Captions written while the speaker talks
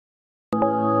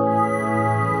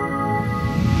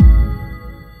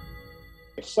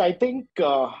So I think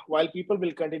while people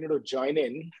will continue to join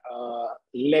in,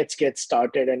 let's get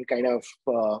started and kind of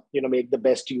make the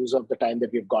best use of the time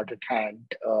that we've got at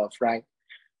hand, Frank.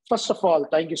 First of all,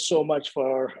 thank you so much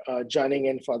for joining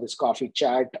in for this coffee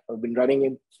chat. I've been running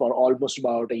it for almost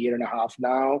about a year and a half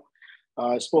now.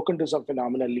 Spoken to some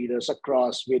phenomenal leaders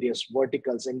across various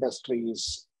verticals,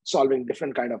 industries, solving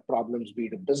different kind of problems, be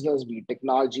it a business, be it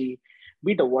technology,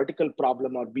 be it a vertical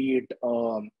problem, or be it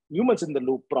humans in the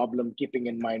loop problem, keeping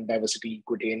in mind diversity,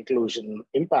 equity, inclusion,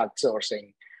 impact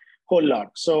sourcing, whole lot.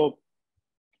 So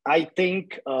I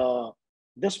think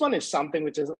this one is something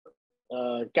which is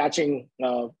catching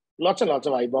lots and lots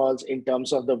of eyeballs in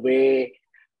terms of the way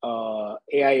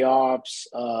AI ops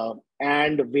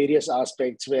and various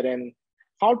aspects wherein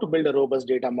how to build a robust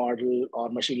data model or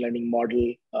machine learning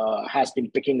model has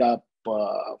been picking up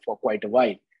for quite a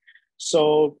while.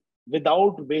 So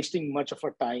without wasting much of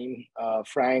our time,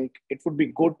 Frank, it would be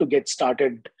good to get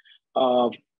started,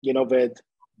 with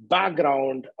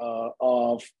background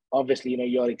of obviously,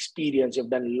 your experience.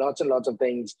 You've done lots and lots of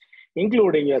things,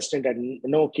 including your stint at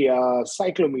Nokia,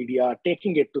 Cyclomedia,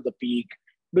 taking it to the peak,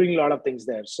 doing a lot of things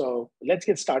there. So let's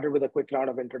get started with a quick round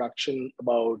of introduction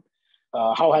about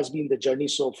how has been the journey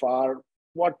so far?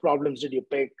 What problems did you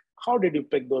pick? How did you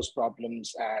pick those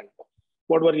problems? And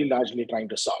what were you largely trying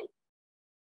to solve?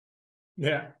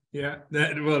 Yeah.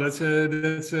 That's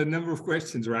a number of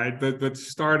questions, right? But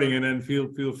starting and then feel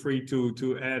free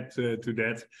to add to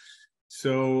that.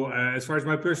 So as far as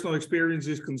my personal experience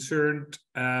is concerned,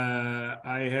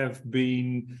 I have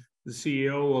been the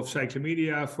CEO of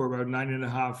Cyclomedia for about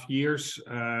 9.5 years.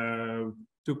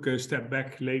 Took a step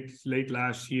back late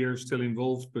last year, still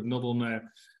involved, but not on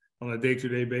a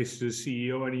day-to-day basis as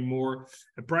CEO anymore.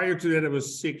 And prior to that, I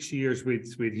was 6 years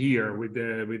with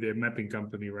the mapping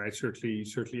company, right?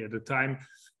 Certainly at the time,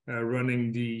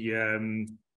 running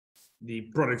the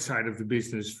product side of the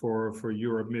business for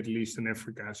Europe, Middle East, and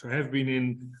Africa. So I have been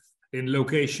in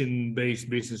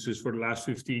location-based businesses for the last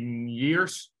 15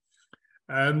 years.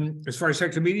 As far as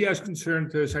Cyclomedia is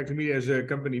concerned, Cyclomedia is a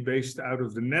company based out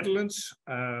of the Netherlands.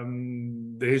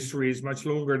 The history is much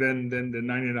longer than the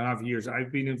 9.5 years I've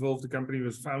been involved. The company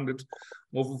was founded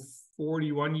over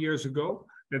 41 years ago.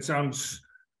 That sounds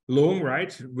long,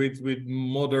 right? With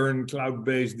modern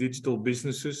cloud-based digital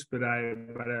businesses, but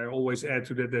I always add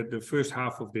to that the first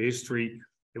half of the history,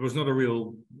 it was not a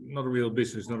real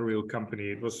business, not a real company.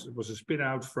 It was a spin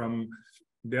out from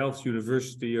Delft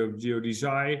University of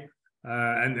Geodesign.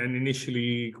 And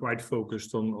initially quite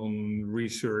focused on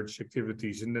research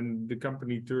activities, and then the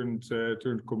company turned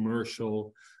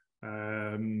commercial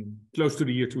close to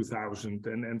the year 2000,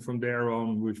 and from there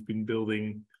on we've been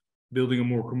building a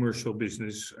more commercial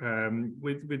business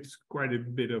with quite a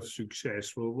bit of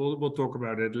success. We'll talk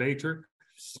about it later.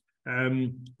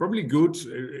 Probably good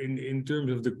in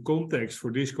terms of the context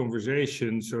for this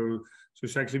conversation. So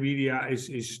Cyclomedia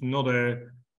is not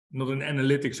an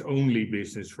analytics-only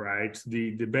business, right?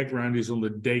 The background is on the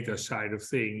data side of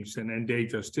things, and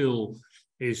data still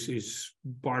is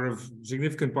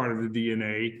significant part of the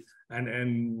DNA.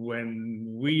 And when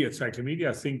we at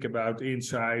Cyclomedia think about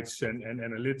insights and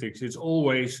analytics, it's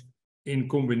always in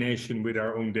combination with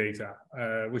our own data,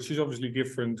 which is obviously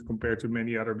different compared to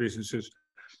many other businesses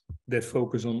that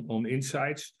focus on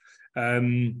insights.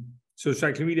 So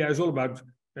Cyclomedia is all about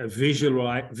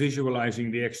visualizing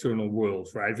the external world,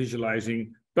 right?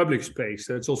 Visualizing public space.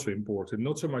 That's also important.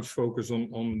 Not so much focus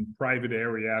on private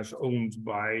areas owned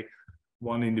by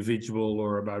one individual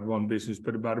or about one business,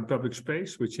 but about a public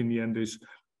space, which in the end is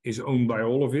owned by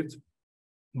all of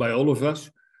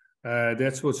us.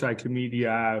 That's what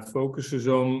Cyclomedia focuses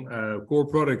on. Core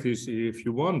product is, if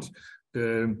you want,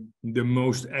 the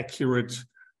most accurate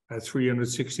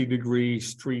 360-degree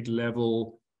street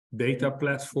level data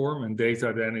platform, and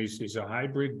data then is a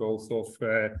hybrid both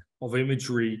of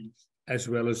imagery as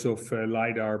well as of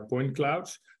LiDAR point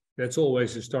clouds. That's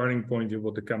always a starting point of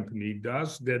what the company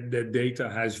does. That data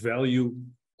has value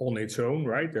on its own,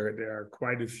 right? There are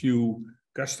quite a few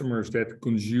customers that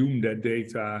consume that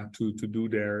data to do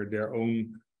their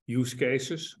own use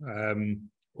cases.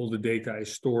 All the data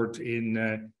is stored in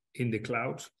the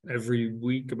cloud. Every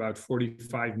week, about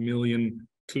 45 million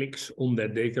clicks on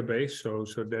that database. So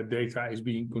that data is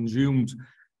being consumed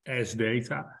as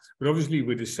data. But obviously,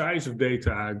 with the size of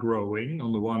data growing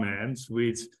on the one hand,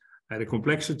 with the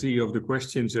complexity of the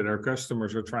questions that our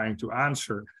customers are trying to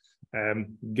answer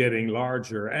getting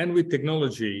larger, and with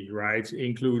technology, right,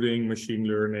 including machine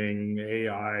learning,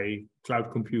 AI,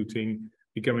 cloud computing,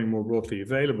 becoming more broadly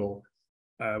available,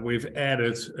 we've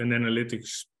added an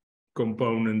analytics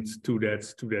component to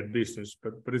that business.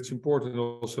 But it's important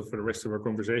also for the rest of our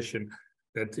conversation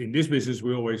that in this business,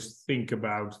 we always think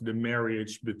about the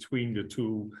marriage between the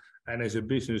two. And as a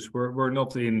business, we're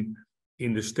not in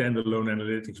the standalone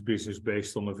analytics business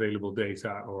based on available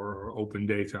data or open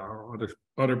data or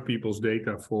other people's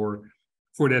data for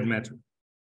that matter.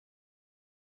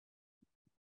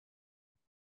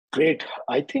 Great.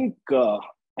 I think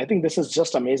this is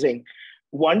just amazing.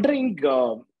 Wondering,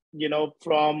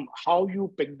 from how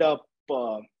you picked up,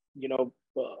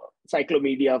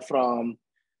 Cyclomedia from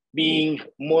being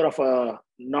more of a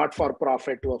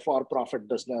not-for-profit to a for-profit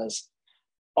business.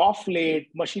 Of late,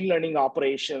 machine learning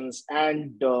operations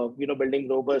and building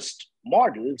robust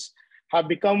models have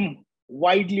become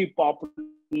widely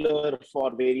popular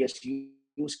for various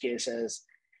use cases.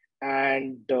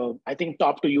 And I think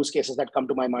top 2 use cases that come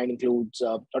to my mind includes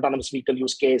autonomous vehicle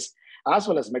use case as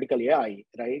well as medical AI,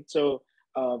 right? So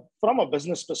from a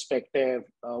business perspective,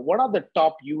 what are the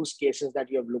top use cases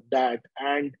that you have looked at,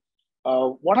 and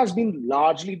what has been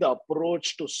largely the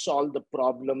approach to solve the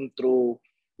problem through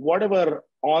whatever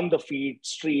on the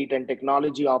street and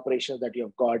technology operations that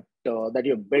you've got, that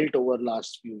you've built over the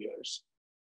last few years?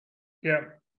 Yeah.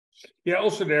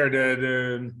 Also there,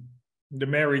 the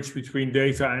marriage between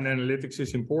data and analytics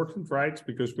is important, right?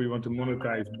 Because we want to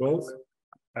monetize both.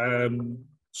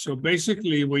 So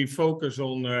basically, we focus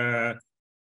on.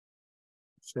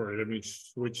 Sorry, let me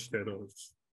switch that off.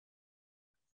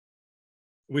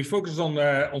 We focus on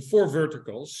 4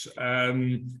 verticals.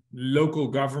 Local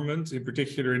government, in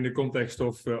particular in the context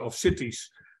of cities,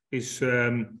 is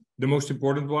the most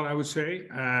important one, I would say.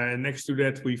 Next to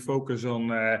that, we focus on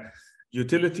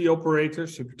utility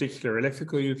operators, in particular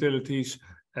electrical utilities,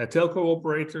 telco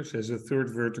operators as a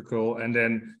 3rd vertical, and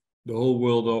then the whole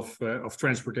world of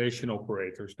transportation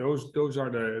operators. Those are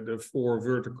the 4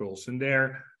 verticals, and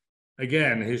there.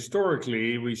 Again,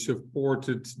 historically, we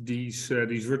supported these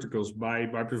verticals by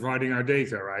providing our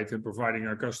data, right, and providing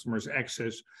our customers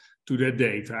access to that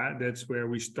data. That's where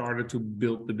we started to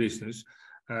build the business.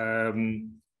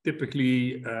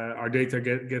 Typically, our data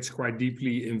gets quite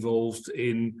deeply involved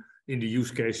in the use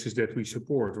cases that we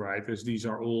support, right, as these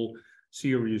are all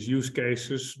serious use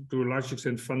cases, to a large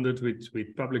extent funded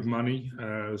with public money.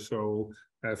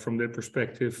 From that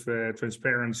perspective,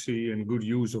 transparency and good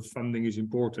use of funding is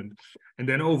important. And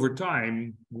then over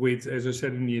time, as I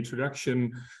said in the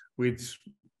introduction,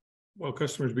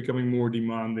 customers becoming more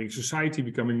demanding, society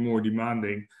becoming more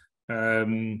demanding,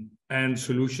 and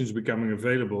solutions becoming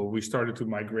available, we started to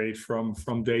migrate from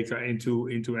data into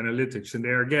analytics. And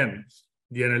there again,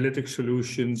 the analytics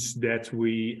solutions that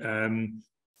we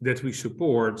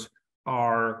support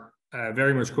are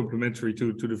very much complementary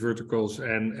to the verticals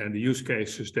and the use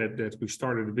cases that we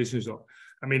started the business on.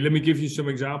 I mean, let me give you some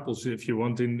examples if you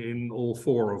want in all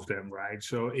 4 of them, right?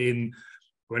 So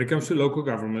when it comes to local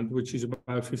government, which is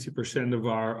about 50%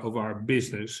 of our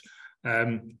business,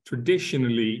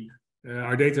 traditionally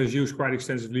our data is used quite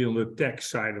extensively on the tech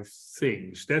side of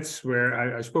things. That's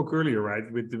where I spoke earlier,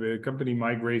 right, with the company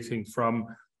migrating from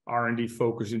R&D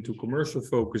focus into commercial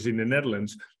focus in the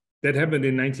Netherlands. That happened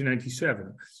in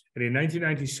 1997. And in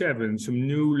 1997, some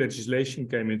new legislation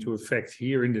came into effect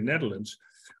here in the Netherlands,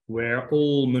 where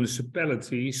all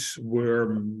municipalities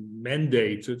were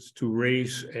mandated to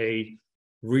raise a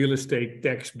real estate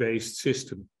tax-based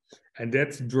system. And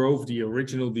that drove the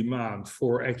original demand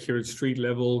for accurate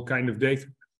street-level kind of data.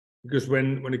 Because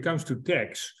when it comes to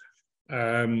tax,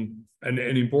 an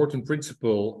important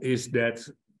principle is that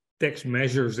tax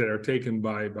measures that are taken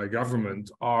by government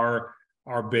are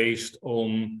based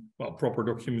on proper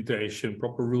documentation,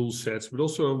 proper rule sets, but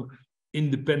also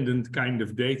independent kind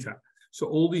of data. So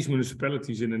all these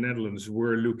municipalities in the Netherlands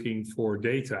were looking for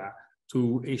data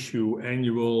to issue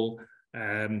annual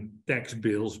tax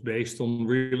bills based on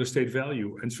real estate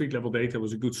value, and street-level data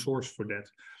was a good source for that.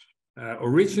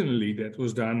 Originally, that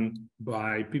was done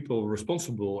by people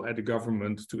responsible at the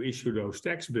government to issue those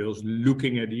tax bills,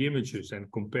 looking at the images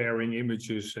and comparing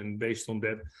images, and based on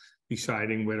that,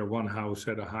 deciding whether one house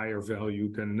had a higher value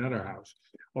than another house.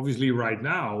 Obviously, right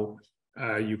now,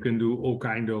 you can do all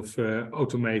kind of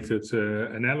automated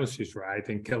analysis, right,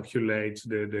 and calculate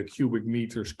the cubic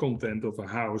meters content of a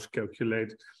house,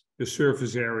 calculate the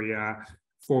surface area,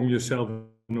 form yourself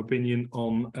an opinion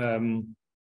on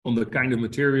the kind of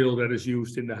material that is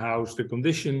used in the house, the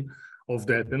condition of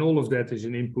that, and all of that is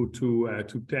an input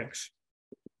to tax.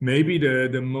 Maybe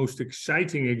the most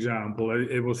exciting example,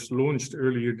 it was launched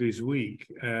earlier this week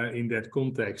in that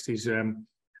context, is a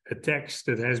tax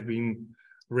that has been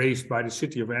raised by the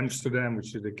city of Amsterdam,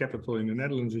 which is the capital in the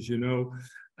Netherlands, as you know,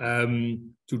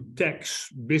 to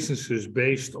tax businesses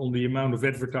based on the amount of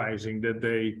advertising that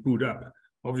they put up.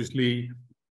 Obviously,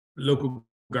 local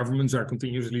governments are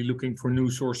continuously looking for new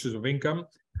sources of income.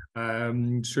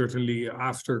 Certainly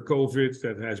after COVID,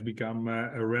 that has become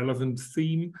a relevant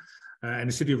theme. And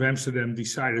the city of Amsterdam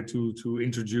decided to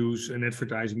introduce an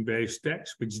advertising-based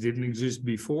tax, which didn't exist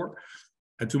before.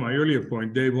 And to my earlier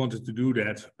point, they wanted to do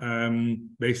that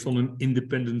based on an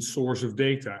independent source of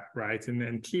data, right?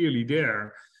 And clearly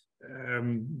there,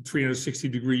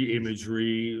 360-degree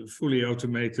imagery, fully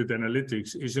automated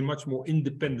analytics is a much more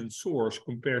independent source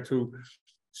compared to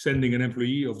sending an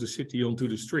employee of the city onto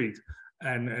the street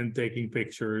and taking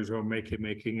pictures or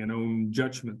making an own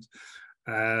judgment.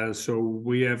 So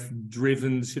we have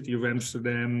driven the city of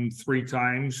Amsterdam 3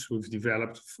 times. We've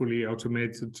developed a fully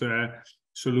automated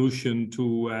solution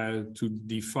to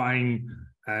define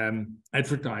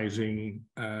advertising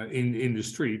in the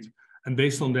street. And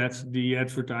based on that, the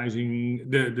advertising,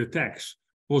 the tax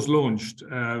was launched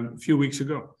a few weeks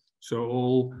ago. So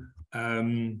all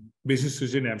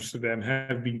businesses in Amsterdam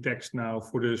have been taxed now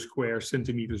for the square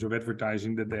centimeters of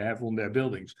advertising that they have on their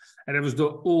buildings. And it was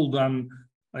all done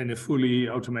in a fully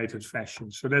automated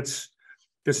fashion. So that's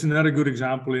another good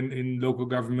example in local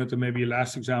government. And maybe a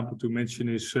last example to mention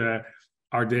is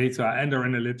our data and our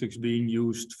analytics being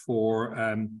used for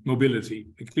mobility.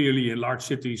 Clearly, in large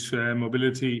cities,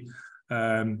 mobility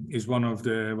is one of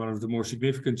the more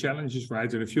significant challenges,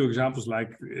 right? And a few examples,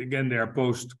 like again, they are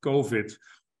post-COVID.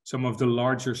 Some of the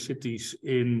larger cities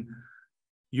in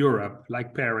Europe,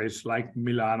 like Paris, like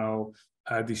Milano,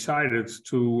 decided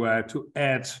to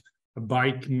add a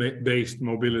bike-based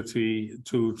mobility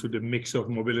to the mix of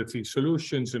mobility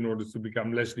solutions in order to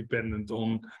become less dependent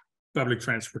on public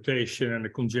transportation and the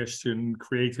congestion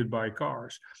created by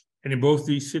cars. And in both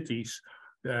these cities,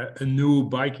 a new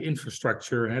bike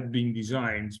infrastructure had been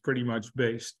designed pretty much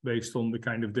based on the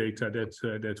kind of data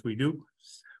that we do.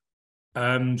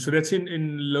 So that's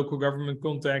in local government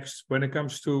context. When it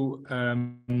comes to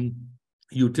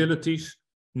utilities,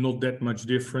 not that much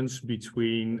difference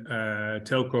between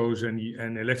telcos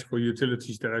and electrical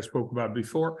utilities that I spoke about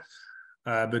before.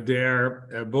 But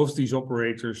there, both these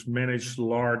operators manage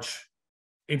large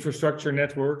infrastructure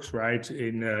networks, right?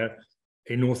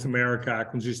 In North America,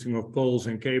 consisting of poles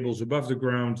and cables above the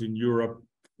ground. In Europe,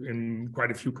 in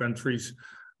quite a few countries,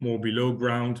 more below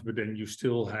ground. But then you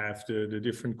still have the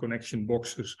different connection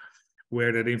boxes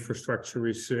where that infrastructure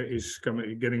is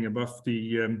getting above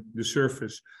the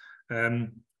surface.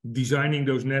 Designing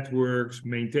those networks,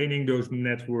 maintaining those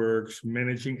networks,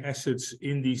 managing assets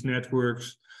in these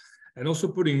networks, and also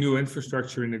putting new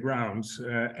infrastructure in the ground,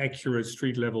 accurate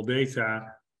street level data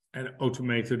and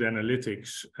automated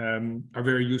analytics are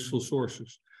very useful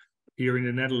sources. Here in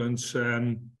the Netherlands,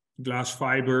 glass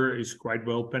fiber is quite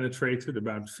well penetrated.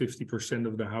 About 50%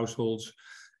 of the households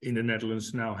in the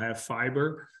Netherlands now have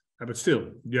fiber. But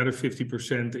still, the other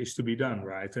 50% is to be done,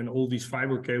 right? And all these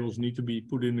fiber cables need to be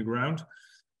put in the ground.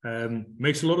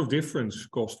 Makes a lot of difference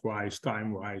cost-wise,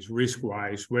 time-wise,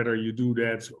 risk-wise, whether you do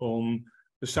that on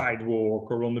the sidewalk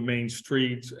or on the main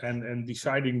street, and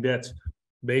deciding that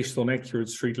based on accurate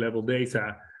street-level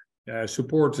data,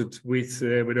 supported with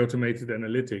automated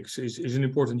analytics is an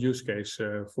important use case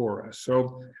for us.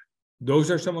 So those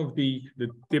are some of the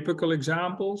typical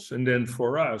examples. And then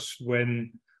for us,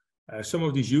 when some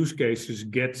of these use cases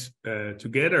get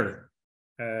together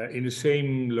in the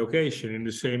same location, in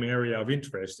the same area of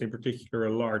interest, in particular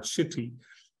a large city,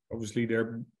 obviously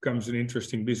there comes an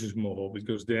interesting business model,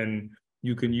 because then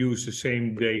you can use the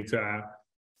same data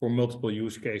for multiple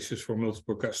use cases for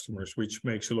multiple customers, which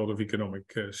makes a lot of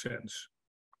economic sense.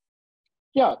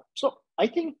 Yeah, so I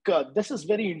think this is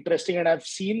very interesting, and I've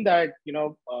seen that,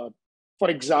 for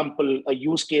example, a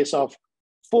use case of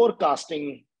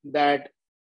forecasting that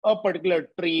a particular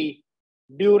tree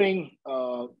during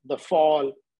the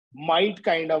fall might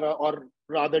kind of, or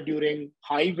rather during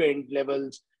high wind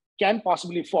levels, can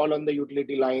possibly fall on the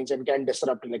utility lines and can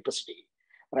disrupt electricity,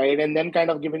 right? And then kind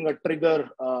of giving a trigger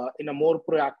in a more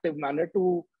proactive manner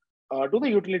to the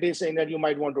utility, saying that you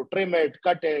might want to trim it,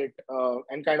 cut it,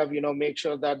 and kind of, make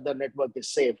sure that the network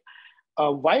is safe.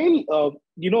 While,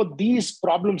 these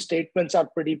problem statements are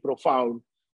pretty profound,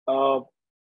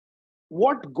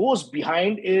 what goes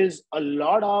behind is a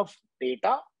lot of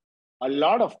data, a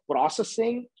lot of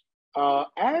processing,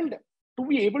 and to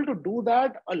be able to do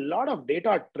that, a lot of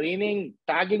data training,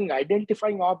 tagging,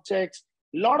 identifying objects,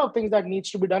 a lot of things that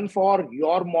needs to be done for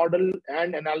your model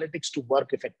and analytics to work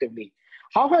effectively.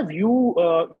 How have you,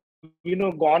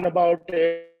 gone about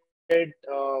it?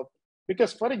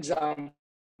 Because, for example,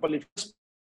 if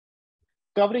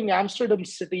covering Amsterdam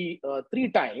city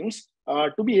 3 times,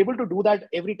 to be able to do that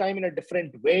every time in a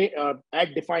different way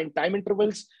at defined time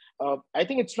intervals, I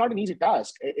think it's not an easy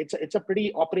task. It's a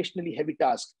pretty operationally heavy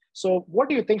task. So what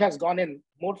do you think has gone in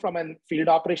more from a field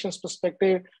operations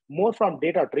perspective, more from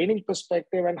data training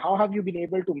perspective, and how have you been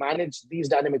able to manage these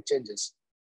dynamic changes?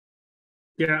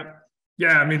 Yeah.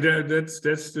 I mean, that's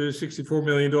the $64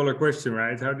 million question,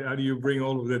 right? How do you bring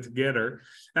all of that together?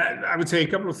 I would say a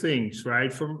couple of things,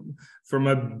 right? From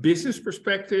a business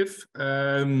perspective,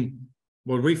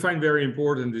 what we find very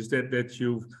important is that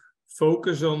you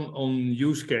focus on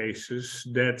use cases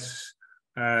that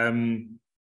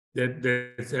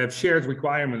have shared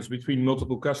requirements between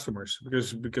multiple customers.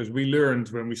 Because we learned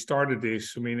when we started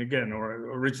this, I mean, again,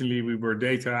 originally we were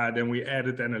data, then we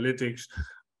added analytics.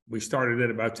 We started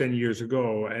that about 10 years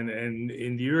ago. And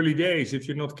in the early days, if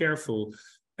you're not careful,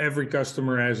 every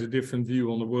customer has a different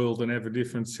view on the world and have a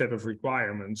different set of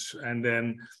requirements. And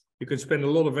then you can spend a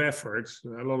lot of effort,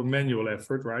 a lot of manual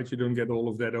effort, right? You don't get all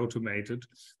of that automated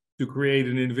to create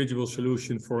an individual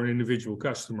solution for an individual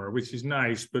customer, which is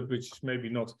nice, but which is maybe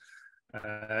not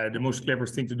the most clever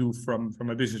thing to do from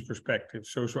a business perspective.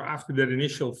 So after that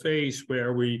initial phase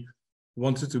where we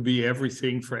wanted to be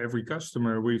everything for every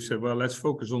customer, we've said, well, let's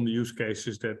focus on the use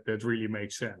cases that really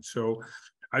make sense. So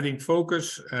I think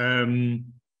focus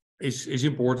is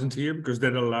important here, because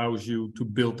that allows you to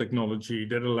build technology,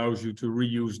 that allows you to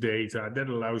reuse data, that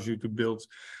allows you to build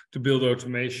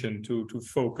automation, to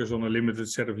focus on a limited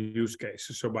set of use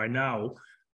cases. So by now,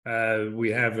 we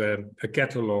have a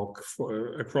catalog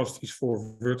across these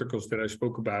 4 verticals that I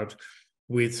spoke about,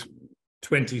 with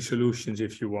 20 solutions,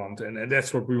 if you want, and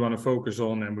that's what we want to focus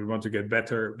on, and we want to get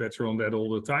better on that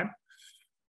all the time.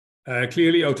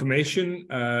 Clearly, automation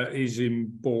is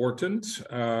important.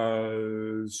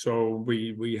 So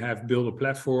we have built a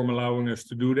platform allowing us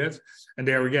to do that. And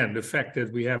there again, the fact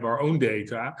that we have our own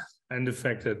data and the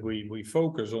fact that we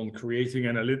focus on creating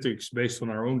analytics based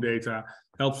on our own data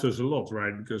helps us a lot,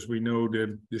 right? Because we know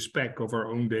the spec of our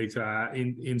own data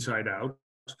inside out.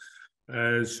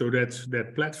 So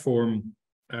that platform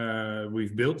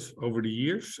we've built over the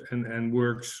years and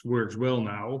works well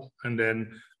now. And then,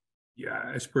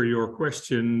 yeah, as per your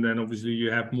question, then obviously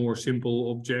you have more simple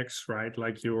objects, right?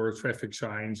 Like your traffic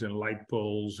signs and light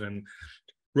poles and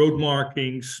road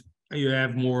markings. You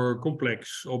have more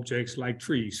complex objects like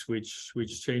trees, which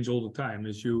change all the time,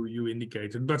 as you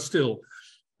indicated. But still,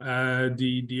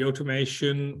 the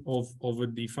automation of a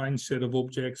defined set of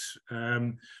objects,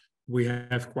 we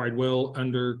have quite well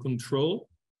under control.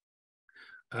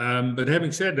 But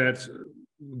having said that,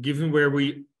 given where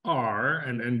we are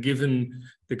and given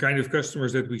the kind of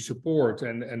customers that we support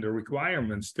and the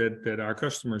requirements that our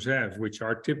customers have, which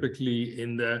are typically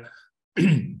in the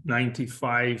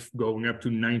 95 going up to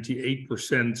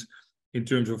 98% in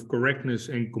terms of correctness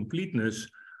and completeness,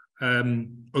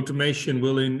 automation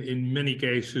will in many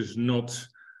cases not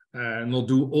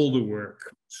do all the work.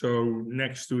 So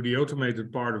next to the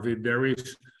automated part of it, there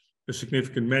is a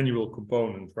significant manual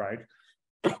component, right?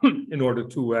 In order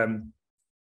to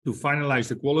finalize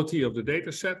the quality of the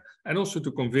data set, and also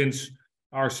to convince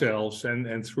ourselves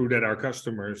and through that our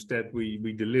customers that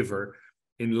we deliver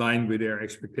in line with their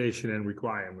expectation and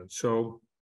requirements. So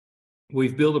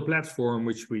we've built a platform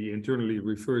which we internally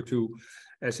refer to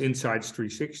as Insights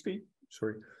 360.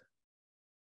 Sorry.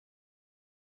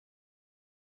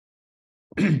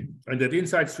 And that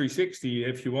Insights 360,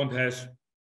 if you want, has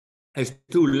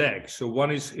 2 legs. So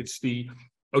one is it's the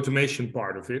automation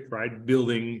part of it, right?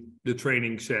 Building the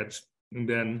training sets and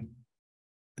then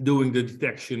doing the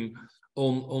detection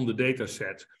on the data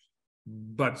set.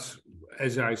 But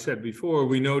as I said before,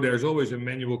 we know there's always a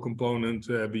manual component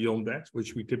beyond that,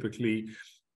 which we typically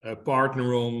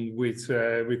partner on with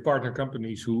partner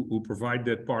companies who provide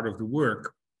that part of the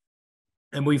work.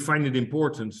 And we find it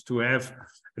important to have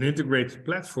an integrated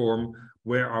platform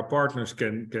where our partners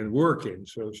can work in.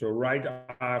 So right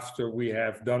after we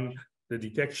have done the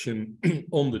detection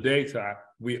on the data,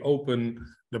 we open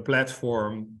the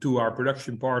platform to our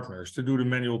production partners to do the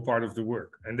manual part of the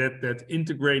work. And that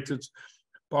integrated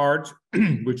part,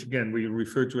 which again we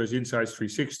refer to as Insights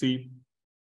 360,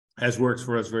 has worked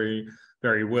for us very,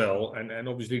 very well. And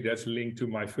obviously that's linked to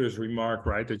my first remark,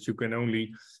 right? That you can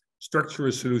only structure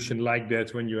a solution like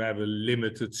that when you have a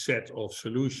limited set of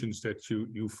solutions that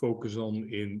you focus on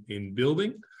in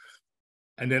building.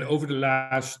 And then over the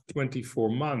last 24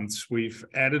 months, we've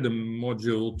added a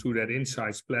module to that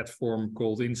Insights platform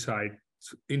called Insight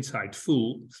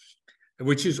Full,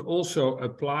 which is also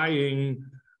applying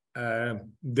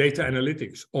data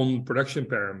analytics on production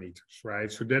parameters,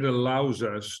 right? So that allows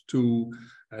us to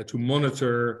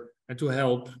monitor and to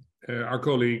help our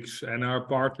colleagues and our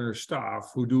partner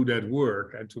staff who do that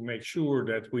work, and to make sure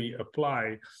that we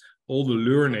apply all the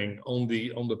learning on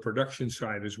the production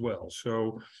side as well.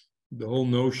 So the whole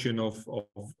notion of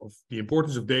the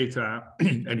importance of data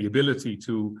and the ability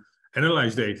to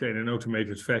analyze data in an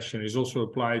automated fashion is also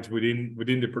applied within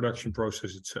the production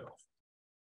process itself.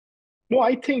 No,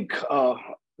 I think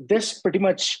this pretty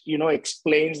much,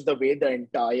 explains the way the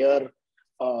entire,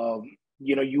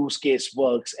 use case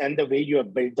works and the way you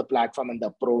have built the platform and the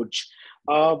approach.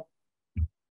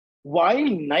 While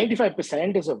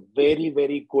 95% is a very,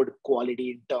 very good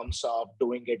quality in terms of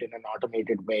doing it in an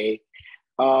automated way,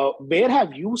 where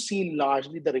have you seen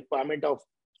largely the requirement of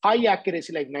high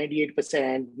accuracy, like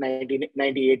 98%,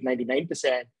 98,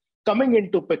 99%, coming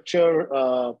into picture,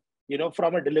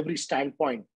 from a delivery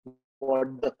standpoint,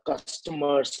 what the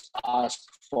customers ask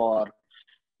for,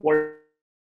 what,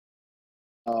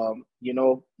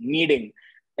 needing?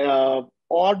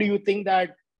 Or do you think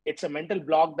that it's a mental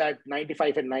block that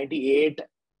 95 and 98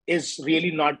 is really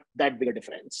not that big a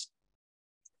difference?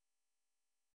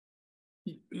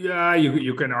 Yeah,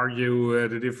 you can argue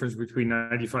the difference between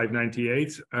 95,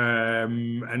 98.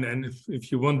 And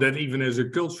if you want that even as a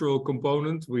cultural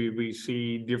component, we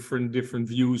see different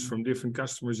views from different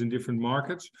customers in different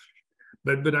markets.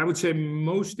 But I would say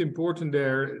most important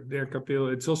there,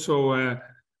 Kapil, it's also a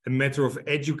matter of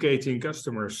educating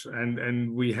customers.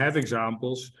 And we have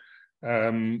examples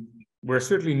where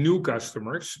certainly new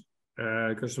customers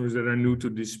that are new to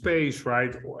this space,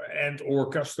 right? Or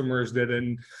customers that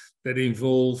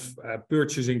involve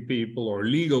purchasing people or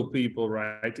legal people,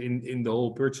 right, in the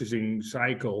whole purchasing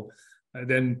cycle,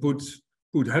 then put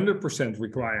 100%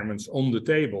 requirements on the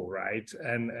table, right?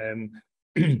 And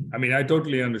I mean, I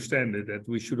totally understand it, that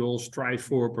we should all strive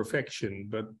for perfection,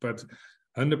 but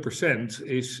 100%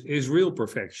 is real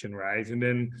perfection, right? And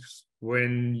then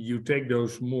when you take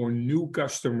those more new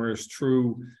customers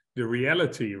through the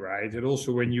reality, right, and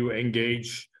also when you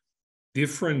engage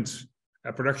different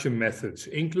production methods,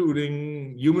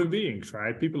 including human beings,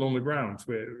 right? People on the ground.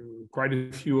 Quite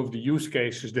a few of the use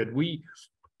cases that we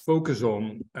focus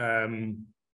on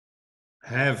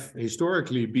have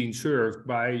historically been served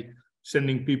by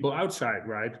sending people outside,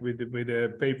 right? With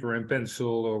a paper and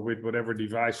pencil or with whatever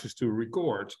devices to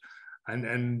record.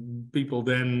 And people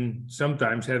then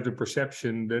sometimes have the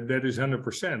perception that is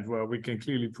 100%. Well, we can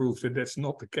clearly prove that that's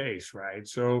not the case, right?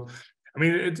 So, I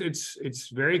mean, it's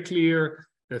very clear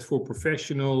that for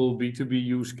professional B2B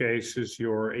use cases,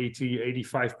 your 80,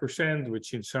 85%,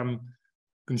 which in some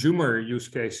consumer use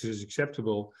cases is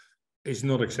acceptable, is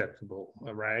not acceptable,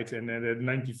 right? And then at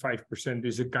 95%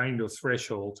 is a kind of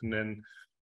threshold. And then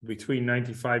between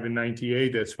 95 and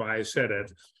 98, that's why I said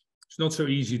it. It's not so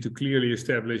easy to clearly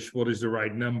establish what is the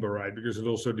right number, right? Because it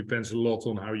also depends a lot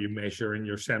on how you measure in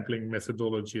your sampling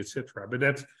methodology, etc. But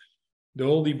that's the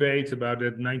whole debate about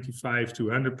that 95 to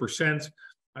 100%.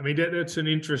 I mean, that's an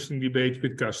interesting debate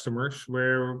with customers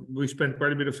where we spend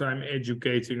quite a bit of time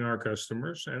educating our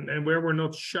customers and where we're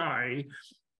not shy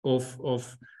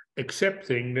of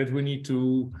accepting that we need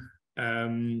to,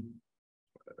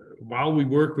 while we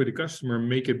work with the customer,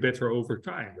 make it better over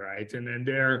time, right? And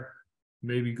they're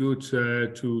maybe good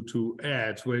to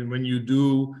add when you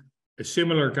do a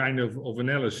similar kind of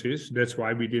analysis. That's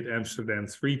why we did Amsterdam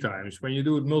 3 times. When you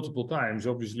do it multiple times,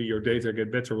 obviously your data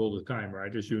get better all the time,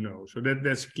 right? As you know. So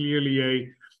that's clearly a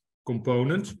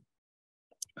component.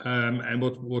 And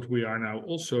what we are now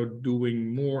also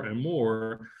doing more and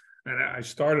more, and I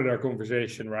started our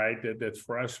conversation, right, that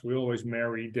for us, we always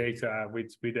marry data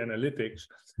with analytics.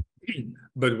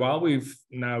 But while we've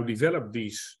now developed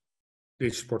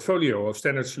this portfolio of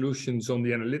standard solutions on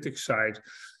the analytics side,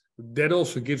 that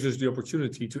also gives us the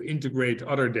opportunity to integrate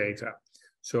other data.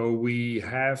 So we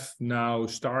have now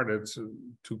started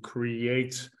to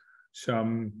create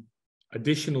some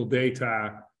additional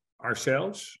data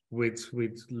ourselves with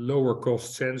lower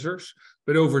cost sensors,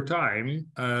 but over time,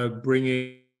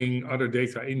 bringing other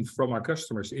data in from our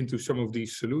customers into some of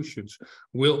these solutions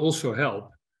will also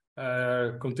help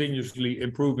continuously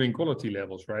improving quality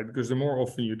levels, right? Because the more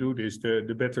often you do this,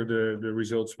 the better the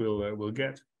results will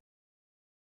get.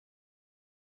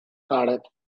 Got it.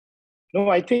 No,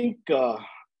 I think,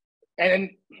 and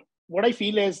what I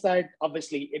feel is that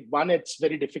obviously, it's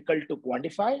very difficult to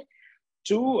quantify.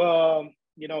 2,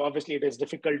 obviously it is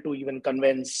difficult to even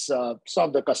convince some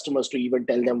of the customers to even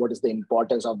tell them what is the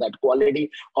importance of that quality,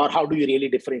 or how do you really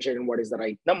differentiate and what is the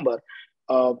right number.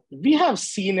 We have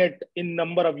seen it in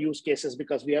number of use cases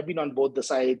because we have been on both the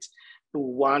sides to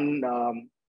one,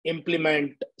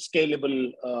 implement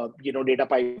scalable, data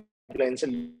pipelines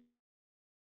and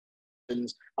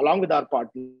along with our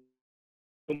partners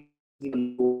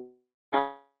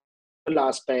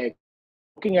aspect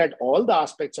looking at all the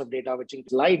aspects of data, which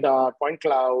includes LiDAR, point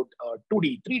cloud,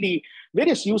 2D, 3D,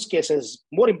 various use cases,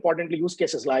 more importantly, use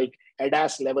cases like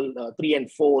ADAS level 3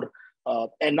 and 4,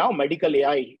 and now medical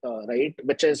AI, right,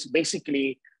 which is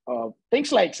basically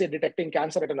things like, say, detecting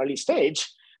cancer at an early stage,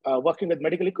 working with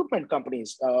medical equipment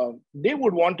companies. They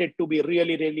would want it to be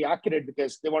really, really accurate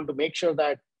because they want to make sure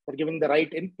that they're giving the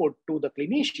right input to the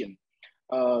clinician.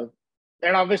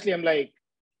 And obviously, I'm like,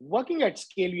 working at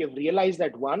scale, we have realized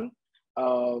that one,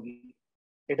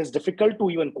 it is difficult to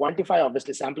even quantify.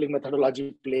 Obviously, sampling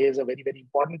methodology plays a very, very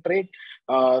important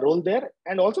role there.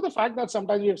 And also the fact that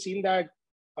sometimes we have seen that,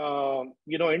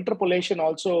 interpolation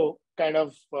also kind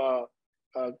of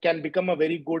can become a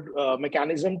very good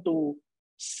mechanism to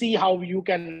see how you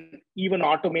can even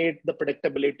automate the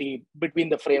predictability between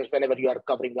the frames whenever you are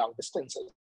covering long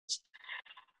distances.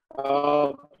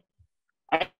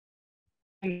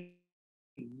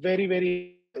 Very,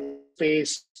 very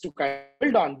space to kind of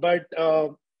build on. But,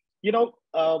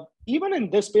 even in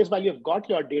this space, while you've got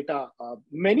your data,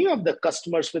 many of the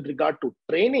customers with regard to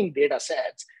training data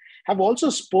sets have also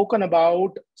spoken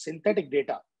about synthetic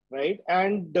data, right?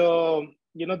 And,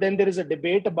 then there is a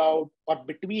debate about or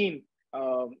between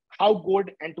how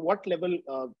good and to what level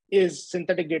is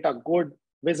synthetic data good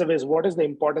vis-a-vis what is the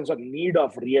importance or need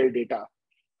of real data.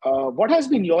 What has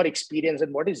been your experience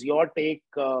and what is your take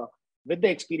with the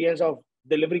experience of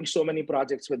delivering so many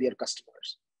projects with your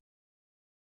customers?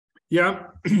 Yeah,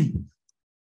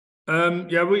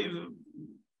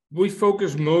 we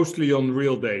focus mostly on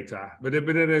real data, but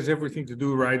it has everything to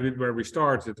do, right, with where we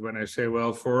started. When I say,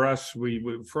 well, for us,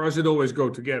 for us, it always go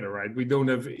together, right? We don't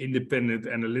have independent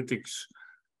analytics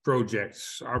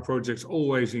projects. Our projects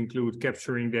always include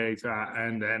capturing data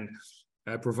and then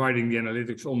providing the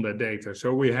analytics on that data.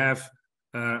 So we have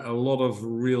a lot of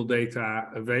real data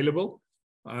available,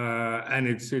 and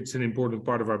it's an important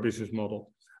part of our business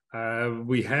model.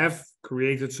 We have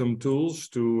created some tools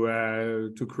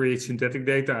to create synthetic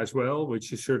data as well,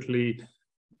 which is certainly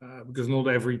because not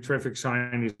every traffic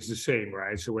sign is the same,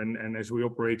 right? So as we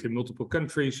operate in multiple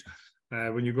countries,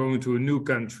 when you go into a new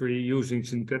country, using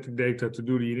synthetic data to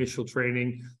do the initial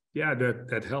training, yeah,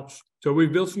 that helps. So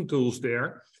we've built some tools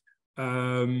there,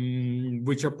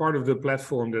 which are part of the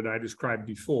platform that I described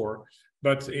before.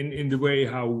 But in the way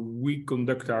how we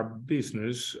conduct our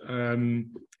business,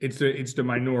 it's the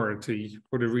minority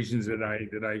for the reasons that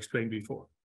I explained before.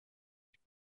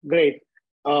 Great.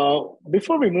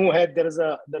 Before we move ahead, there is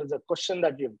a question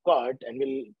that we've got, and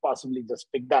we'll possibly just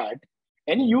pick that.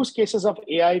 Any use cases of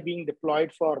AI being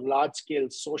deployed for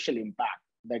large-scale social impact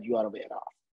that you are aware of?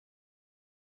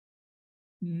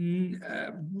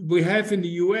 We have in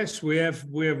the US, we have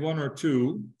one or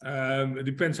two. It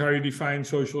depends how you define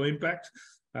social impact.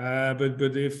 But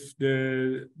if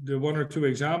the one or two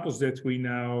examples that we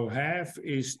now have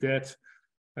is that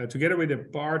together with a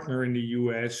partner in the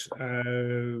US,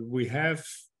 we have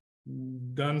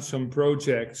done some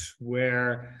projects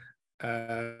where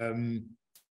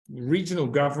regional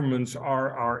governments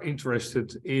are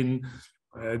interested in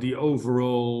the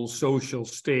overall social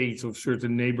state of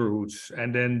certain neighborhoods.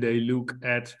 And then they look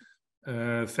at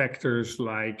factors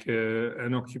like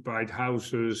unoccupied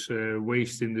houses,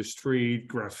 waste in the street,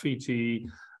 graffiti,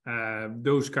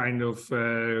 those kind of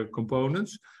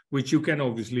components, which you can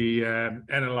obviously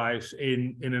analyze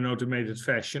in an automated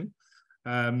fashion.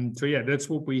 So yeah, that's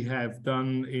what we have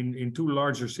done in two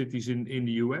larger cities in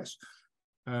the US.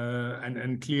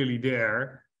 And clearly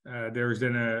there is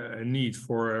then a need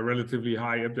for a relatively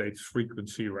high update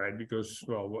frequency, right? Because,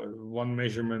 well, one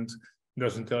measurement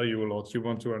doesn't tell you a lot. You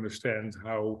want to understand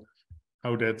how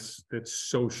that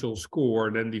social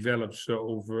score then develops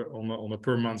over on a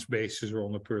per month basis or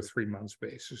on a per 3 months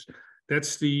basis.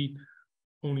 That's the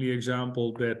only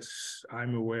example that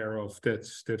I'm aware of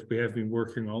that we have been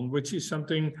working on, which is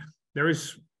something there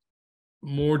is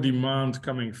more demand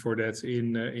coming for that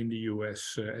in the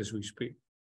US as we speak.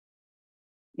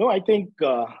 No, I think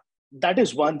that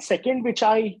is one. Second, which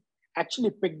I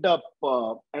actually picked up,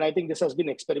 and I think this has been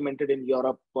experimented in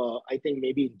Europe, I think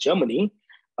maybe in Germany,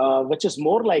 which is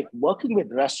more like working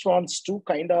with restaurants to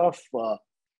kind of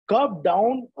curb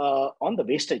down on the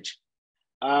wastage.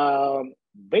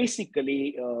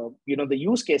 Basically, the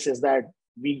use case is that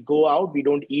we go out, we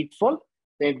don't eat full,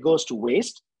 then it goes to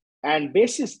waste. And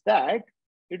basis that,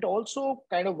 it also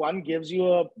kind of, one, gives you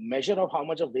a measure of how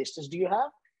much of wastage do you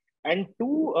have. And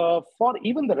two, for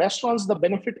even the restaurants, the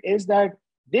benefit is that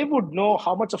they would know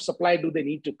how much of supply do they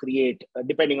need to create,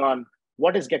 depending on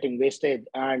what is getting wasted,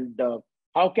 and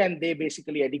how can they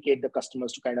basically educate the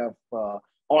customers to kind of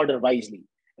order wisely,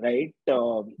 right?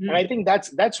 And I think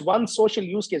that's one social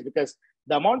use case, because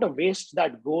the amount of waste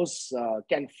that goes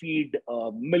can feed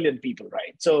a million people,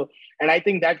 right? So, and I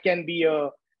think that can be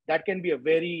a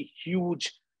very huge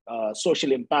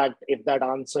social impact, if that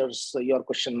answers your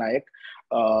question, Nayak.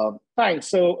 Thanks.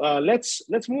 So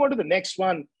let's move on to the next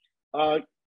one.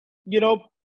 You know,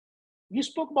 you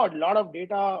spoke about a lot of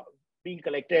data being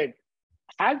collected.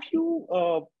 Have you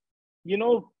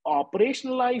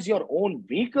operationalize your own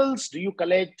vehicles? Do you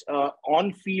collect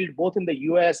on field both in the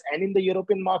US and in the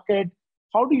European market?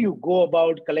 How do you go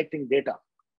about collecting data?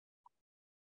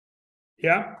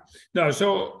 Yeah, no,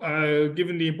 so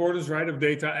given the importance, right, of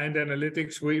data and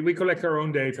analytics, we collect our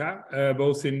own data,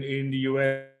 both in the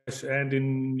US and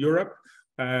in Europe.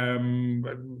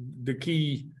 The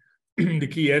key the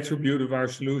key attribute of our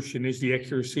solution is the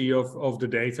accuracy of the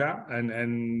data,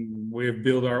 and we have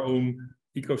built our own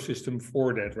ecosystem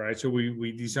for that, right? So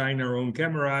we design our own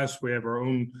cameras, we have our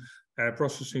own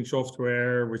processing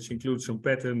software, which includes some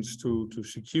patents to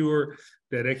secure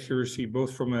that accuracy,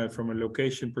 both from a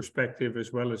location perspective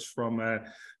as well as from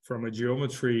a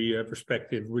geometry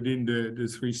perspective within the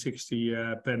 360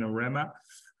 panorama.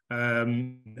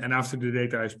 And after the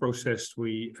data is processed,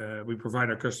 we provide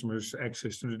our customers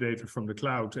access to the data from the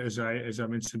cloud, as I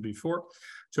mentioned before.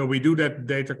 So we do that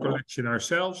data collection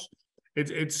ourselves.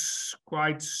 It's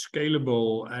quite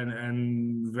scalable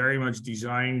and very much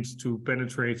designed to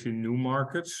penetrate in new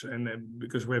markets. And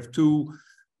because we have two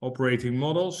operating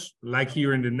models, like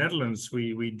here in the Netherlands,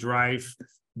 we drive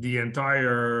the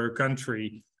entire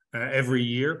country every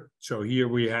year. So here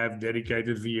we have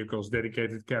dedicated vehicles,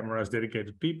 dedicated cameras,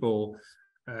 dedicated people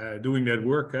doing that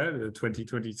work.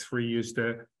 2023 is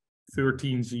the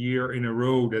 13th year in a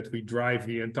row that we drive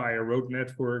the entire road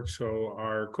network. So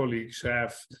our colleagues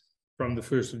have from the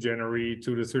 1st of January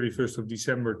to the 31st of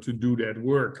December to do that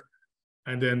work.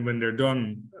 And then when they're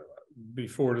done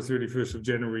before the 31st of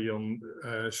January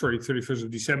 31st of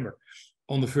December,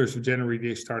 on the 1st of January,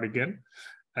 they start again.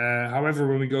 However,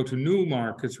 when we go to new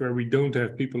markets where we don't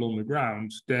have people on the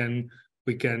ground, then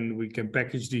we can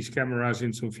package these cameras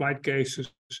in some flight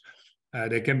cases.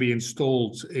 They can be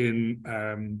installed in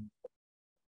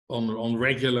on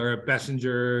regular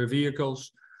passenger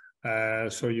vehicles.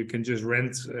 So you can just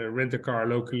rent a car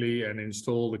locally and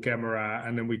install the camera,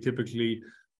 and then we typically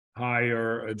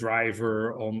hire a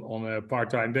driver on a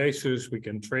part-time basis. We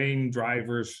can train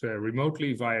drivers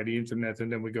remotely via the internet, and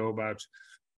then we go about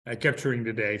capturing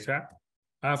the data.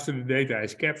 After the data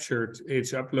is captured,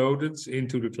 it's uploaded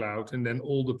into the cloud, and then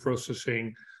all the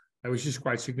processing, which is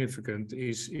quite significant,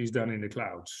 is done in the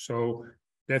cloud. So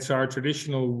that's our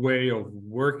traditional way of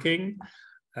working.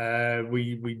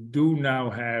 We do now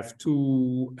have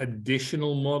two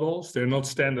additional models. They're not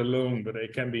standalone, but they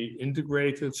can be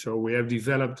integrated. So we have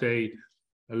developed a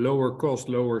lower cost,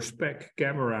 lower spec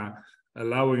camera,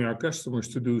 allowing our customers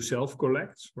to do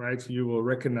self-collect, right? You will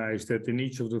recognize that in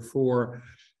each of the four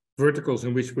verticals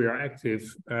in which we are active,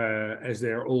 as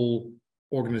they are all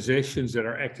organizations that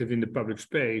are active in the public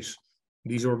space,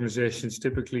 these organizations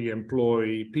typically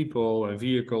employ people and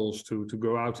vehicles to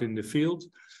go out in the field.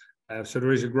 So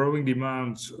there is a growing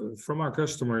demand from our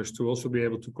customers to also be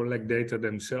able to collect data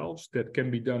themselves that can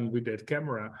be done with that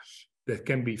camera, that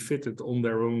can be fitted on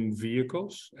their own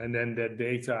vehicles. And then that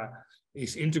data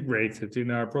is integrated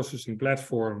in our processing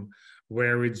platform,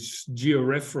 where it's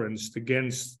geo-referenced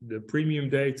against the premium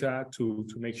data to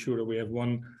make sure that we have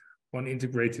one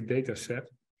integrated data set.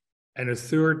 And a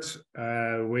third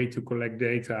way to collect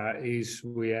data is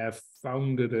we have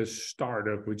founded a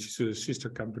startup, which is a sister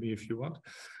company, if you want,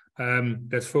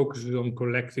 that focuses on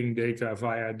collecting data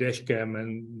via dashcam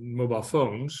and mobile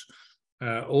phones,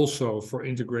 also for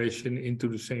integration into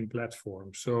the same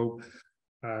platform. So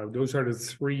those are the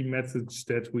three methods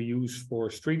that we use for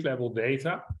street level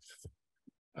data,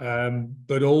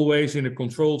 but always in a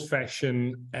controlled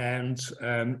fashion and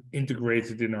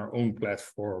integrated in our own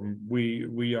platform.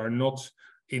 We are not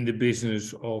in the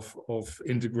business of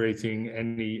integrating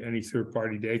any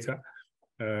third-party data.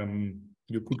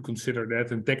 You could consider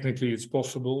that, and technically it's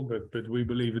possible, but we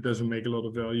believe it doesn't make a lot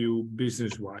of value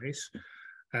business-wise.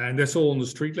 And that's all on the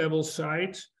street level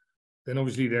side. Then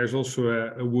obviously there's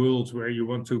also a world where you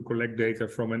want to collect data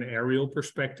from an aerial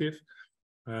perspective.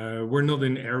 We're not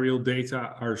in aerial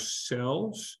data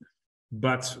ourselves,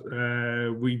 but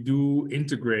we do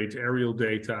integrate aerial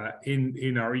data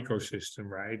in our ecosystem,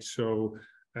 right? So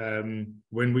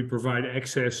when we provide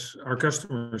our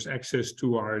customers access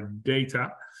to our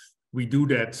data, we do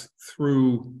that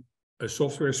through a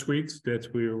software suite that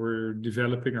we were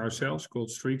developing ourselves called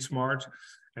Street Smart.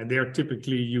 And there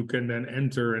typically you can then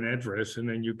enter an address, and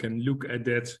then you can look at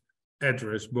that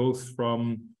address both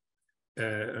from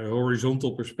a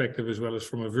horizontal perspective as well as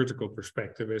from a vertical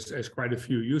perspective as quite a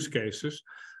few use cases.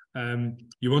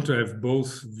 You want to have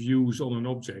both views on an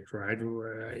object, right?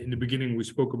 In the beginning, we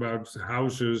spoke about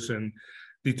houses and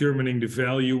determining the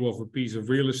value of a piece of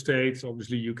real estate.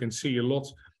 Obviously, you can see a lot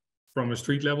from a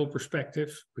street level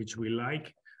perspective, which we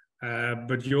like.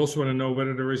 But you also want to know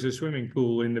whether there is a swimming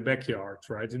pool in the backyard,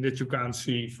 right? And that you can't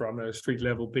see from a street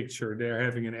level picture. There,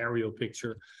 having an aerial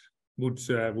picture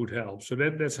would help. So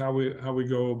that's how we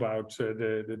go about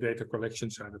the data collection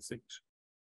side of things.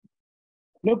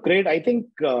 No, great. I think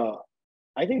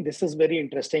this is very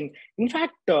interesting. In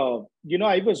fact,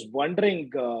 I was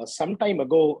wondering some time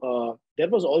ago, there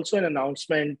was also an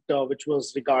announcement which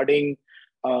was regarding,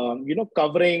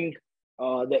 covering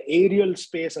the aerial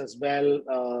space as well,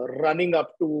 running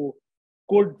up to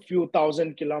good few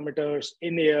thousand kilometers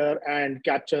in air and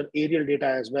capture aerial data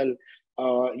as well.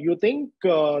 You think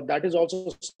that is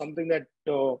also something that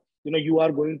you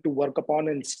are going to work upon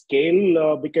and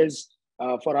scale because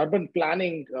for urban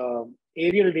planning,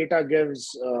 aerial data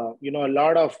gives a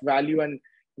lot of value, and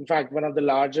in fact, one of the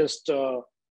largest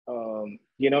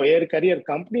air carrier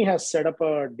company has set up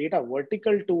a data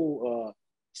vertical to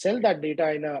sell that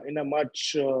data in a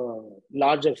much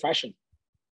larger fashion.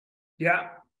 Yeah,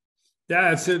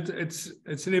 it's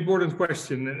an important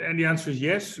question, and the answer is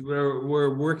yes.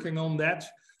 We're working on that.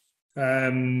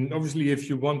 Obviously, if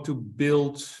you want to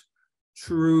build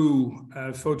true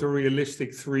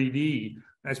photorealistic 3D,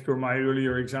 as per my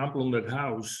earlier example on that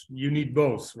house, you need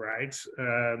both, right?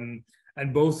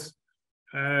 And both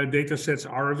data sets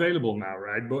are available now,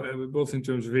 right? Both in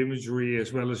terms of imagery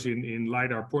as well as in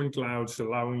LiDAR point clouds,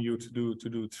 allowing you to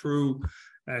do true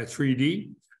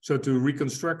 3D. So to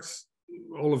reconstruct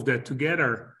all of that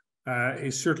together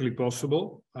is certainly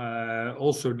possible.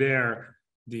 Also there,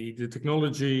 the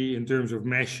technology in terms of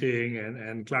meshing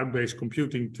and cloud-based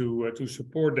computing to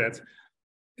support that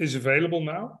is available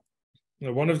now.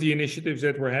 One of the initiatives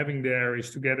that we're having there is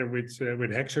together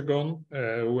with Hexagon,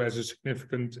 who has a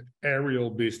significant aerial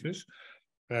business.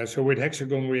 So with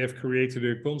Hexagon, we have created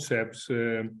a concept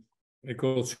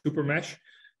called SuperMesh,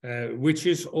 which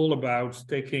is all about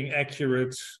taking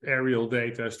accurate aerial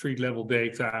data, street level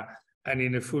data, and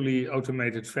in a fully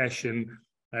automated fashion,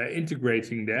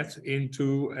 integrating that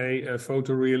into a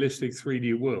photorealistic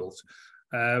 3D world.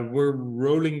 We're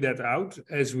rolling that out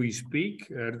as we speak.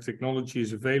 The technology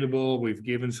is available. We've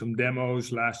given some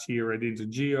demos last year at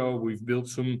Intergeo. We've built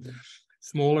some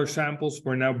smaller samples.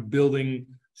 We're now building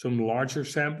some larger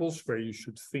samples where you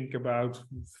should think about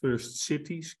first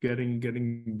cities getting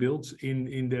built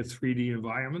in that 3D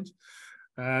environment.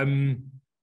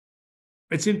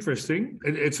 It's interesting.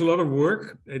 It's a lot of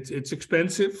work. It's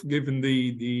expensive given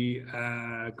the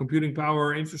computing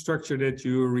power infrastructure that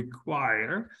you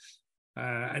require.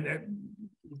 I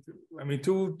mean,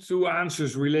 two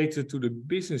answers related to the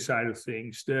business side of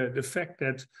things. The fact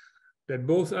that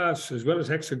both us as well as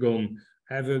Hexagon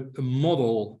have a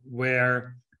model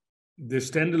where the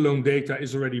standalone data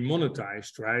is already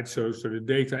monetized, right? So the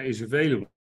data is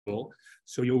available.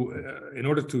 So you, in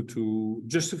order to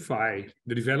justify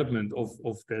the development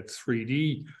of that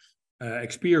 3D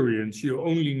experience, you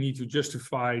only need to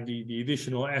justify the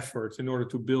additional effort in order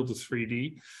to build the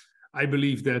 3D. I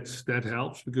believe that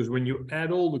helps because when you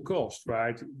add all the cost,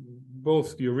 right,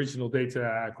 both the original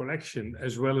data collection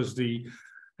as well as the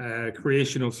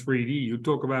creation of 3D, you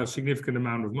talk about a significant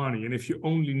amount of money. And if you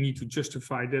only need to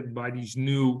justify that by these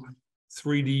new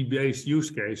 3D based use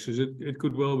cases, it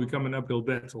could well become an uphill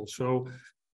battle. So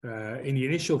in the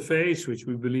initial phase, which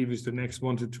we believe is the next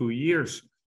 1 to 2 years,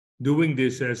 doing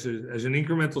this as an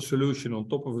incremental solution on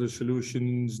top of the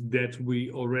solutions that we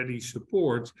already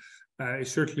support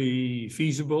is certainly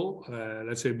feasible,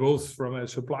 let's say both from a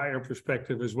supplier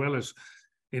perspective as well as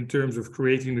in terms of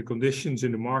creating the conditions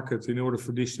in the market in order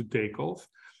for this to take off.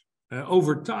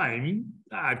 Over time,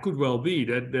 it could well be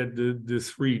that the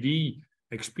 3D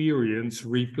experience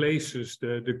replaces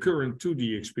the current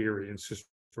 2D experiences,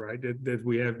 right, that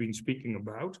we have been speaking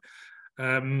about,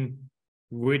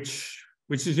 which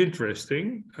is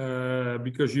interesting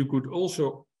because you could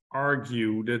also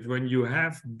argue that when you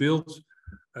have built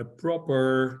a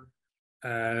proper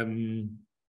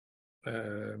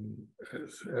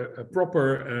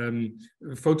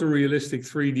photorealistic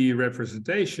 3D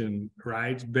representation,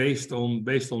 right, based on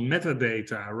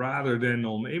metadata rather than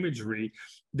on imagery,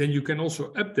 then you can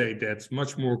also update that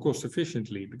much more cost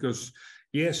efficiently because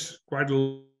yes, quite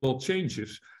a lot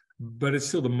changes, but it's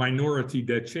still the minority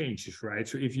that changes, right?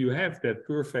 So if you have that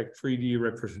perfect 3D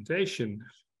representation,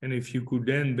 and if you could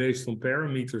then, based on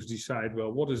parameters, decide,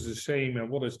 well, what is the same and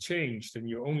what has changed, and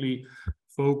you only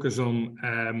focus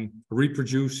on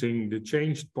reproducing the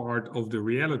changed part of the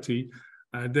reality,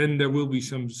 then there will be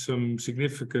some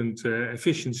significant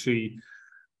efficiency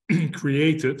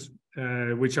created,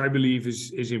 which I believe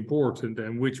is important,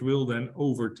 and which will then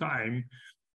over time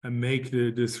make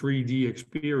the 3D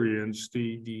experience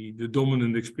the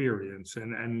dominant experience.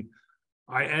 And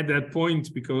I add that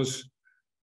point because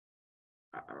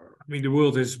I mean, the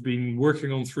world has been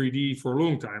working on 3D for a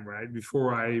long time, right?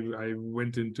 Before I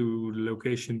went into the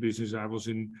location business, I was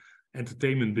in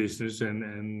entertainment business,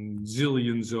 and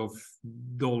zillions of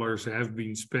dollars have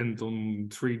been spent on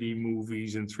 3D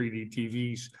movies and 3D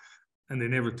TVs, and they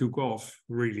never took off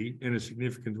really in a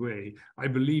significant way. I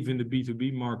believe in the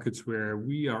B2B markets where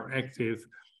we are active,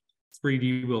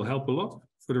 3D will help a lot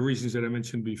for the reasons that I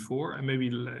mentioned before. And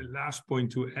maybe last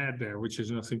point to add there, which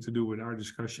has nothing to do with our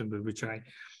discussion, but which I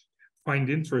find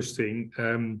interesting,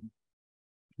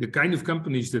 the kind of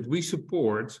companies that we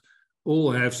support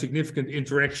all have significant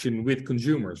interaction with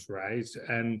consumers, right?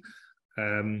 And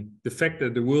the fact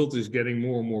that the world is getting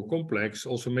more and more complex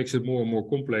also makes it more and more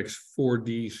complex for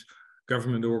these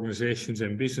government organizations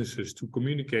and businesses to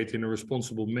communicate in a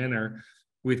responsible manner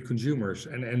with consumers,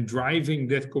 and driving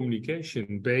that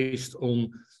communication based on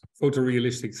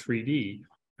photorealistic 3D,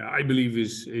 I believe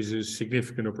is a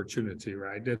significant opportunity,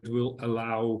 right? That will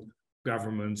allow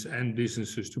governments and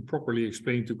businesses to properly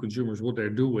explain to consumers what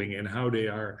they're doing and how they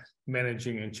are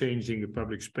managing and changing the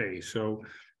public space. So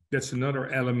that's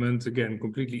another element, again,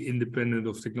 completely independent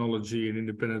of technology and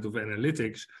independent of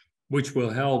analytics, which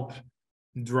will help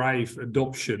drive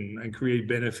adoption and create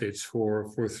benefits for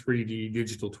 3D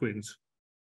digital twins.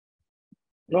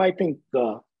 No, I think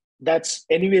that's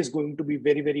anyways going to be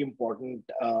very, very important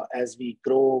as we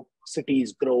grow,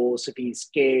 cities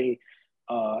scale,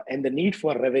 and the need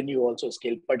for revenue also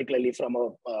scale, particularly from a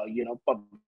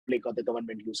public or the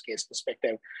government use case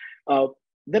perspective.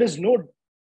 There is no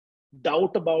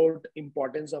doubt about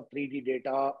importance of 3D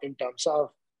data in terms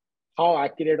of how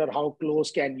accurate or how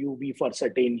close can you be for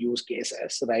certain use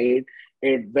cases, right?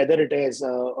 Whether it is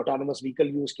autonomous vehicle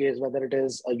use case, whether it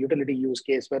is a utility use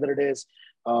case, whether it is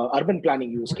urban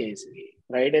planning use case,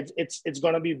 right? It's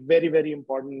going to be very, very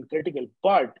important and critical.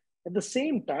 But at the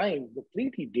same time, the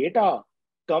 3D data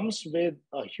comes with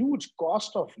a huge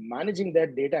cost of managing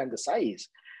that data and the size,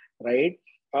 right?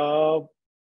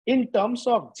 In terms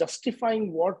of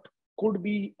justifying what could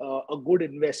be a good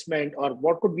investment, or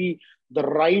what could be the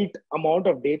right amount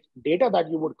of data that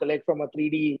you would collect from a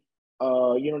 3D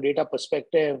data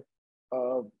perspective,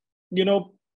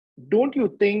 don't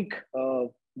you think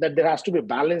that there has to be a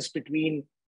balance between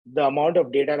the amount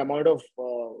of data and amount of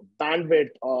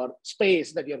bandwidth or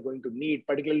space that you're going to need,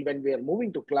 particularly when we are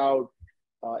moving to cloud?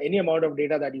 Any amount of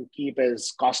data that you keep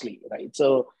is costly, right?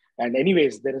 So, and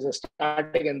anyways, there is a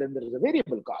static and then there is a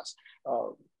variable cost.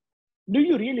 Do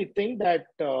you really think that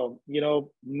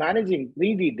managing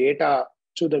 3D data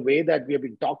to the way that we have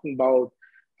been talking about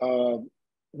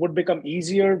would become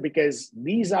easier, because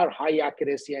these are high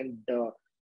accuracy and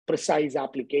precise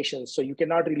applications, so you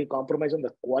cannot really compromise on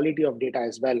the quality of data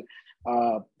as well?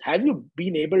 Have you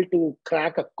been able to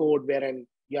crack a code wherein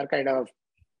you're kind of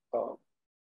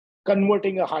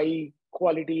converting a high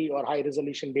quality or high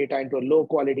resolution data into a low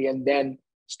quality, and then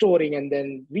storing and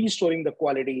then restoring the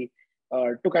quality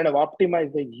to kind of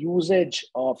optimize the usage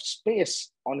of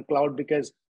space on cloud?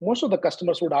 Because most of the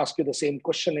customers would ask you the same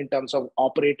question in terms of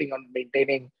operating and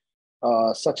maintaining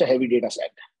such a heavy data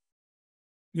set.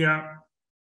 Yeah,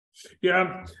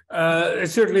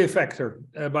 it's certainly a factor,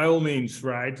 by all means,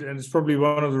 right? And it's probably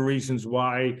one of the reasons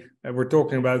why we're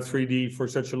talking about 3D for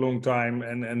such a long time,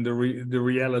 and the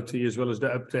reality as well as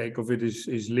the uptake of it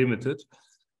is limited.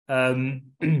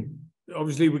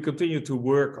 Obviously, we continue to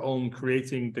work on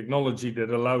creating technology that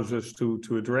allows us to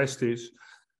address this.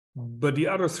 But the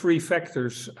other three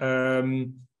factors are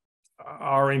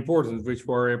important, which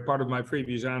were part of my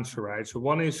previous answer, right? So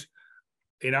one is,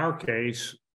 in our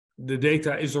case, the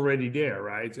data is already there,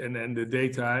 right? And then the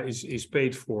data is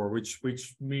paid for, which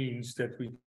means that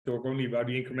we talk only about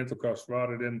the incremental cost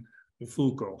rather than the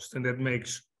full cost. And that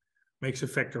makes a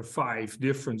factor 5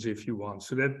 difference, if you want.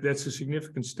 So that's a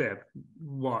significant step,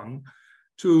 one.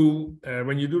 Two,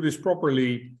 when you do this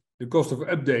properly, the cost of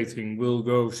updating will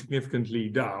go significantly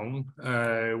down,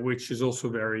 which is also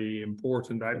very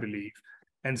important, I believe.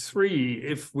 And 3,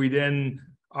 if we then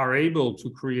are able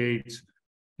to create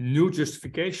new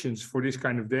justifications for this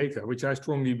kind of data, which I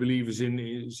strongly believe is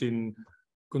in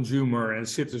consumer and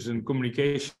citizen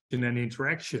communication and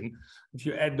interaction, if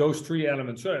you add those 3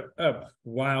 elements up,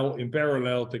 while in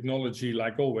parallel technology,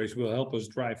 like always, will help us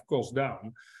drive costs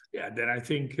down, then I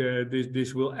think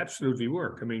this will absolutely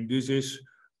work. I mean, this is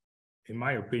in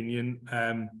my opinion,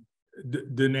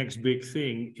 the next big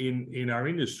thing in our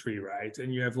industry, right?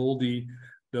 And you have all the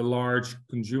large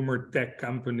consumer tech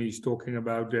companies talking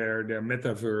about their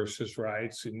metaverses,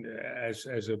 right?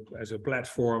 As a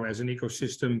platform, as an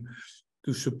ecosystem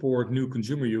to support new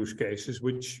consumer use cases,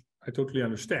 which I totally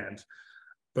understand.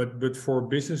 But for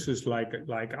businesses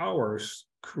like ours,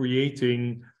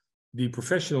 creating the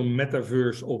professional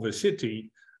metaverse of a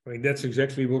city, I mean, that's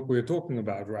exactly what we're talking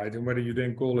about, right? And whether you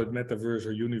then call it metaverse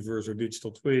or universe or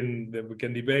digital twin, that we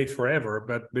can debate forever.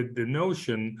 But with the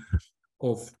notion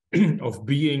of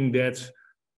being that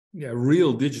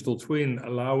real digital twin,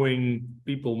 allowing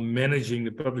people managing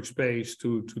the public space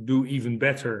to do even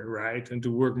better, right? And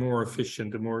to work more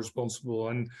efficient and more responsible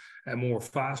and more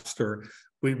faster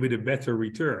with a better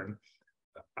return.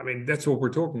 I mean, that's what we're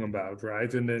talking about,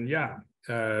 right? And then,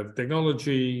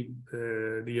 technology,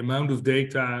 the amount of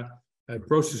data,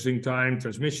 processing time,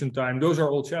 transmission time, those are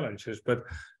all challenges, but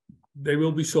they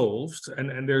will be solved.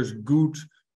 And there's good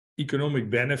economic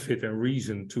benefit and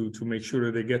reason to make sure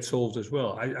that they get solved as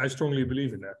well. I strongly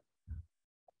believe in that.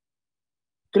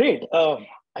 Great.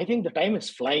 I think the time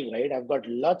is flying, right? I've got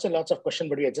lots and lots of questions,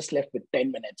 but we are just left with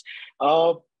 10 minutes.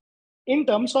 In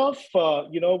terms of,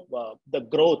 the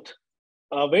growth,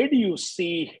 where do you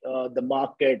see the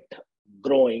market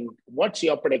growing? What's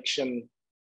your prediction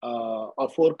or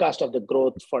forecast of the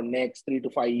growth for next 3 to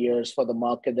 5 years for the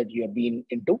market that you have been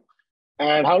into?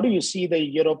 And how do you see the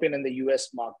European and the US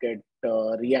market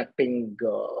reacting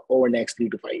over next 3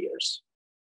 to 5 years?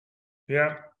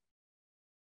 Yeah,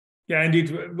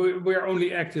 indeed. We're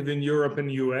only active in Europe and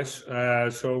the US,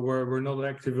 so we're not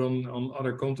active on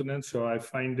other continents. So I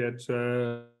find that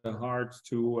hard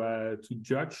to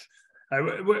judge.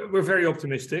 We're very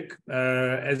optimistic.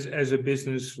 As a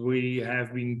business, we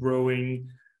have been growing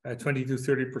 20 to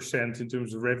 30% in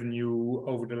terms of revenue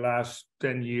over the last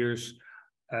 10 years,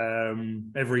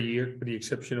 every year, with the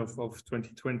exception of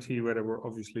 2020, where there were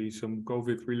obviously some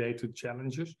COVID-related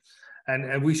challenges.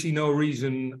 And we see no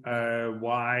reason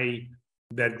why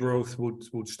that growth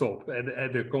would stop.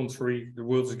 At the contrary, the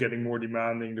world is getting more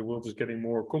demanding, the world is getting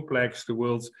more complex, the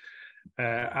world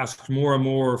asks more and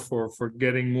more for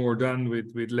getting more done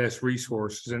with less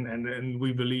resources, and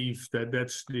we believe that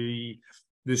that's the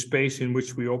space in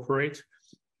which we operate.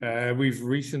 We've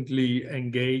recently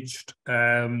engaged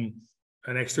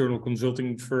an external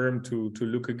consulting firm to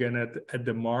look again at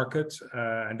the market,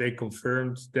 and they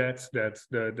confirmed that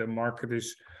the market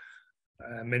is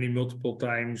many multiple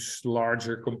times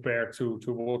larger compared to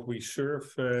what we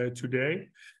serve today.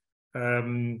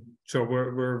 So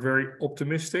we're very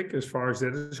optimistic as far as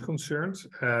that is concerned.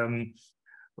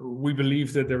 We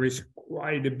believe that there is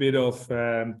quite a bit of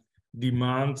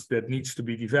demand that needs to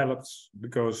be developed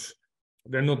because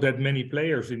there are not that many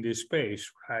players in this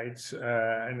space, right?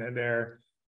 And they're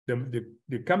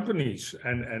the companies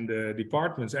and the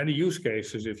departments and the use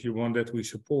cases, if you want, that we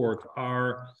support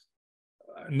are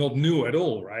not new at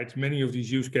all, right? Many of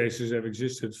these use cases have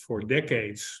existed for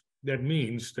decades. That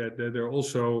means that they're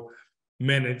also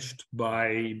managed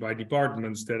by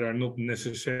departments that are not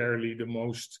necessarily the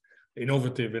most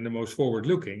innovative and the most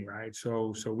forward-looking, right?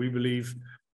 So we believe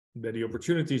that the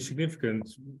opportunity is significant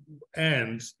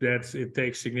and that it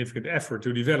takes significant effort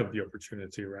to develop the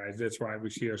opportunity, right? That's why we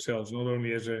see ourselves not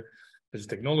only as a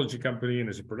technology company and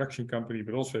as a production company,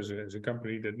 but also as a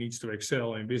company that needs to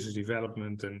excel in business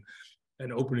development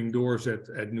and opening doors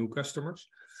at new customers.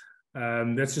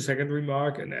 That's the second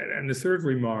remark. And the third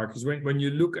remark is when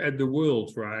you look at the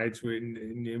world, right,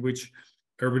 in which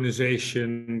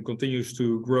urbanization continues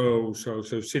to grow, so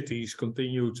cities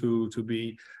continue to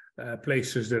be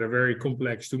places that are very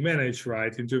complex to manage,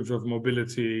 right, in terms of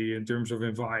mobility, in terms of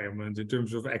environment, in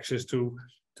terms of access to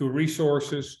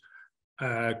resources.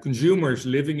 Consumers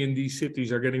living in these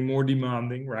cities are getting more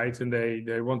demanding, right, and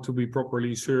they want to be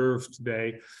properly served.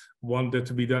 They want that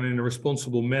to be done in a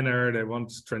responsible manner. They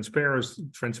want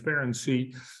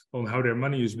transparency on how their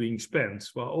money is being spent.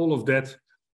 Well, all of that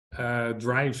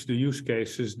drives the use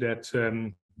cases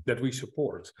that we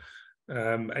support.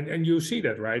 And you see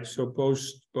that, right? So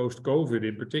post-COVID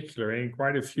in particular, in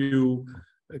quite a few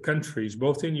countries,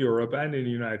 both in Europe and in the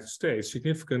United States,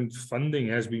 significant funding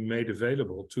has been made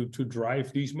available to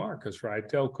drive these markets, right?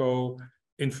 Telco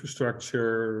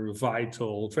infrastructure,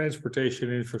 vital.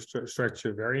 Transportation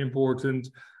infrastructure, very important.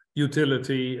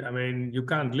 Utility, I mean, you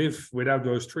can't live without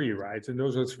those three, right? And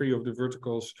those are three of the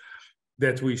verticals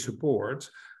that we support.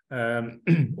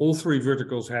 All three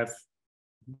verticals have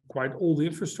quite old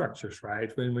infrastructures,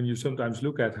 right? When you sometimes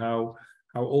look at how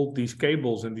how old these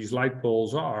cables and these light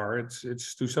poles are,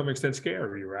 it's to some extent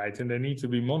scary, right? And they need to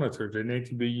be monitored, they need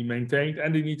to be maintained,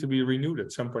 and they need to be renewed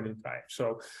at some point in time.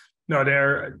 So, no,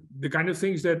 they're the kind of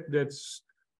things that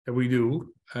we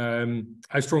do.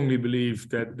 I strongly believe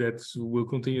that will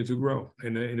continue to grow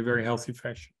in a very healthy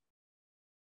fashion.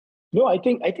 No, I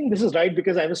think this is right,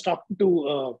 because I was talking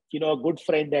to a good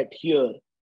friend at Here,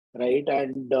 right,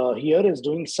 and Here is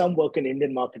doing some work in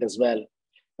Indian market as well,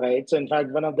 right. So in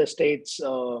fact, one of the states,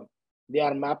 they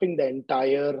are mapping the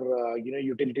entire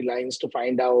utility lines to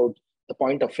find out the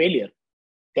point of failure,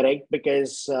 correct?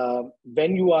 Because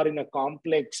when you are in a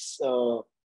complex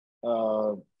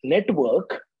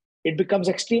network, it becomes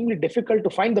extremely difficult to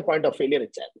find the point of failure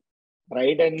itself,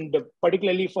 right? And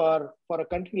particularly for a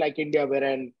country like India,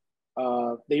 wherein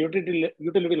the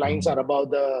utility lines are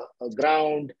above the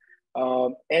ground,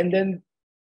 and then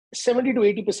 70 to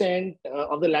 80%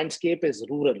 of the landscape is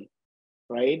rural,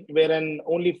 right? Wherein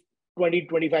only 20,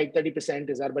 25, 30%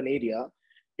 is urban area.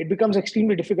 It becomes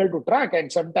extremely difficult to track,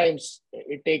 and sometimes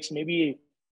it takes maybe a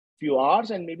few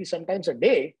hours and maybe sometimes a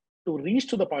day to reach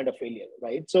to the point of failure,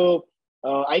 right? So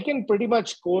I can pretty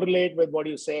much correlate with what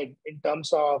you said in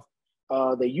terms of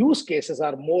the use cases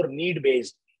are more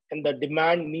need-based and the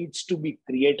demand needs to be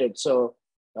created. So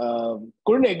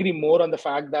couldn't agree more on the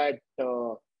fact that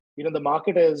the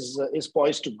market is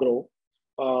poised to grow.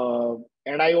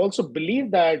 And I also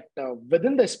believe that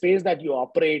within the space that you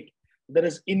operate, there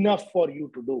is enough for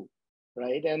you to do,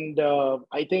 right? And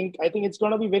I think it's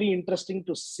going to be very interesting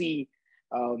to see,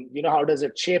 how does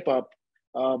it shape up.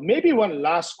 Maybe one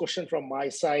last question from my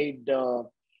side,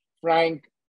 Frank.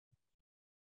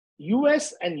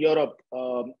 US and Europe,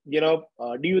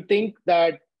 do you think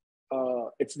that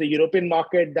it's the European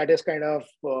market that is kind of,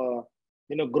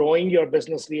 growing your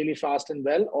business really fast and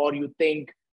well, or you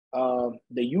think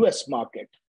the US market?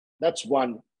 That's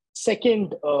one.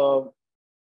 Second,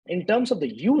 in terms of the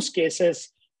use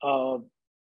cases,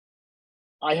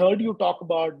 I heard you talk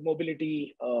about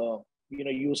mobility,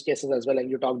 use cases as well,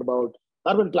 and you talked about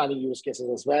urban planning use cases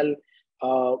as well.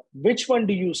 Which one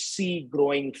do you see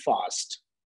growing fast?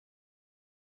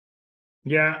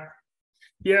 Yeah,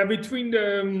 between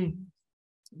the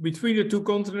two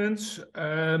continents,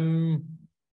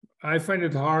 I find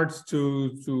it hard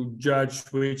to judge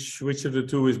which of the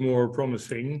two is more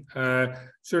promising.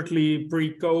 Certainly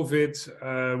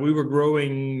pre-COVID, we were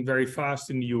growing very fast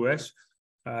in the US.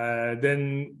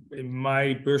 Then, in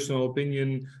my personal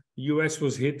opinion, US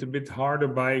was hit a bit harder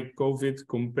by COVID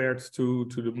compared to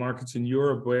the markets in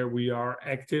Europe where we are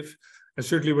active. And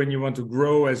certainly when you want to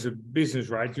grow as a business,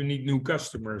 right, you need new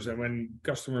customers. And when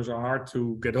customers are hard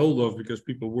to get hold of because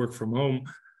people work from home,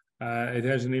 it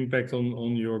has an impact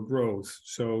on your growth.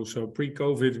 So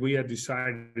pre-COVID, we had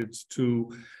decided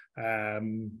to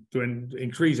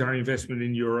increase our investment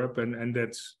in Europe, and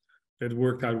that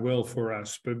worked out well for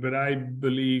us. But I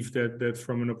believe that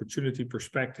from an opportunity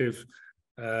perspective,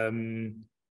 the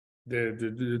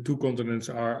two continents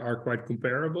are quite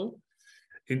comparable.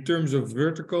 In terms of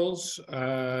verticals,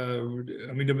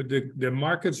 the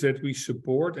markets that we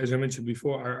support, as I mentioned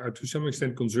before, are to some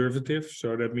extent conservative.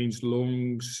 So that means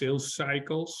long sales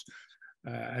cycles.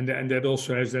 And that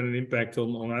also has then an impact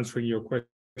on answering your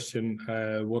question,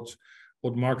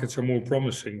 what markets are more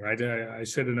promising, right? I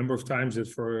said a number of times that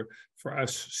for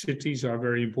us, cities are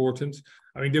very important.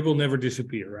 I mean, they will never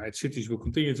disappear, right? Cities will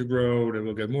continue to grow. They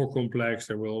will get more complex.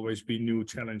 There will always be new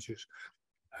challenges.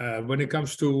 When it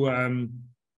comes to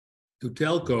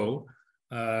telco,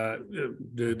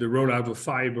 the rollout of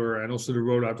fiber and also the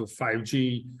rollout of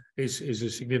 5G is a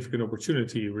significant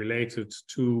opportunity related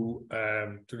to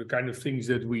the kind of things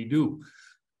that we do.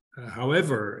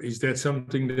 However, is that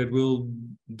something that will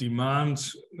demand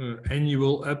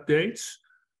annual updates?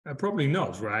 Probably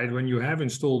not, right? When you have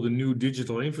installed a new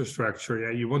digital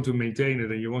infrastructure, you want to maintain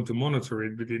it and you want to monitor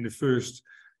it, but in the first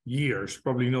years,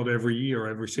 probably not every year or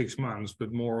every 6 months,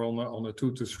 but more on a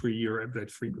 2 to 3 year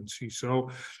update frequency. So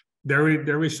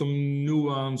there is some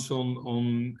nuance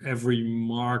on every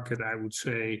market, I would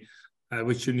say,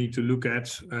 which you need to look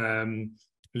at.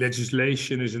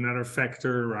 Legislation is another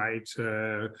factor, right?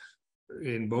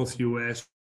 In both US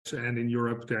and in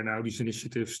Europe, there are now these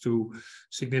initiatives to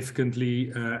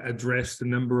significantly address the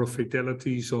number of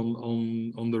fatalities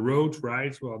on the road,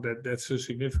 right? Well, that's a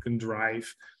significant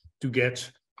drive to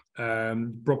get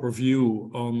proper view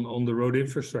on the road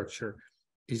infrastructure.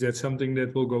 Is that something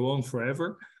that will go on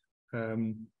forever?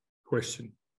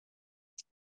 Question.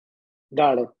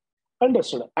 Got it.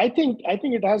 Understood. I think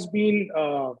it has been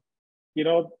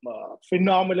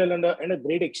phenomenal and a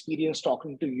great experience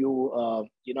talking to you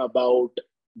about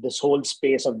this whole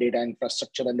space of data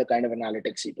infrastructure and the kind of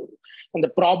analytics you do, and the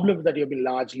problems that you've been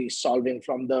largely solving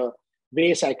from the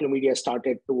way Cyclomedia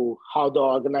started to how the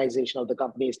organization of the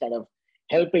company is kind of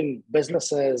helping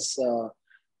businesses,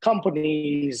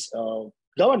 companies,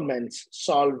 governments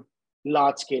solve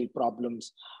large-scale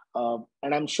problems.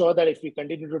 And I'm sure that if we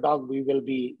continue to talk, we will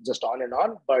be just on and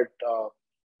on, but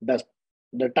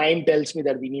the time tells me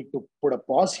that we need to put a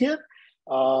pause here.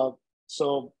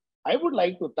 So I would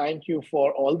like to thank you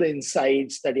for all the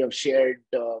insights that you have shared,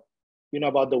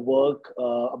 about the work,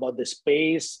 about the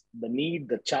space, the need,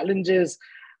 the challenges,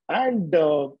 and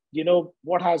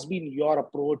what has been your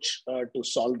approach to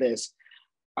solve this.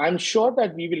 I'm sure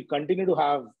that we will continue to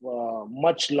have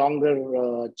much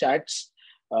longer chats,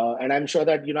 and I'm sure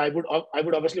that I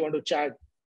would obviously want to chat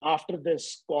after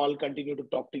this call, continue to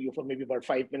talk to you for maybe about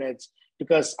 5 minutes,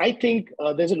 because I think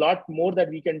there's a lot more that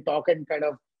we can talk, and kind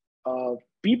of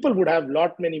people would have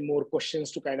many more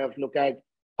questions to kind of look at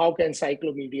how can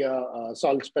Cyclomedia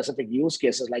solve specific use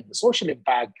cases like the social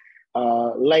impact,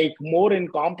 like more in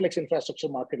complex infrastructure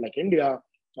market like India,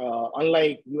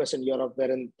 unlike US and Europe,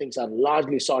 wherein things are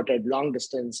largely sorted, long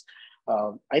distance.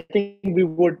 I think we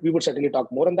would certainly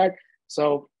talk more on that.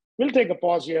 So we'll take a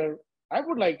pause here. I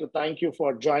would like to thank you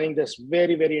for joining this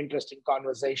very, very interesting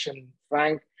conversation,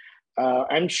 Frank.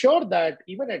 I'm sure that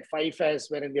even at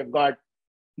FiveS, wherein we have got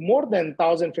more than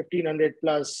 1,000, 1,500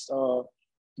 plus,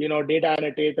 data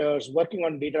annotators working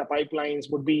on data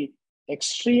pipelines, would be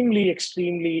extremely,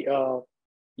 extremely,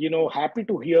 happy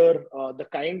to hear the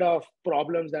kind of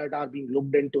problems that are being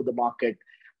looked into the market,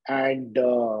 and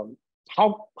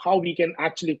how we can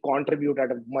actually contribute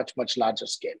at a much, much larger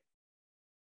scale.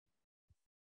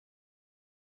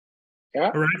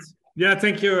 Yeah. All right. Yeah,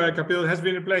 thank you, Kapil. It has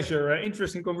been a pleasure.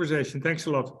 Interesting conversation. Thanks a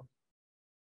lot.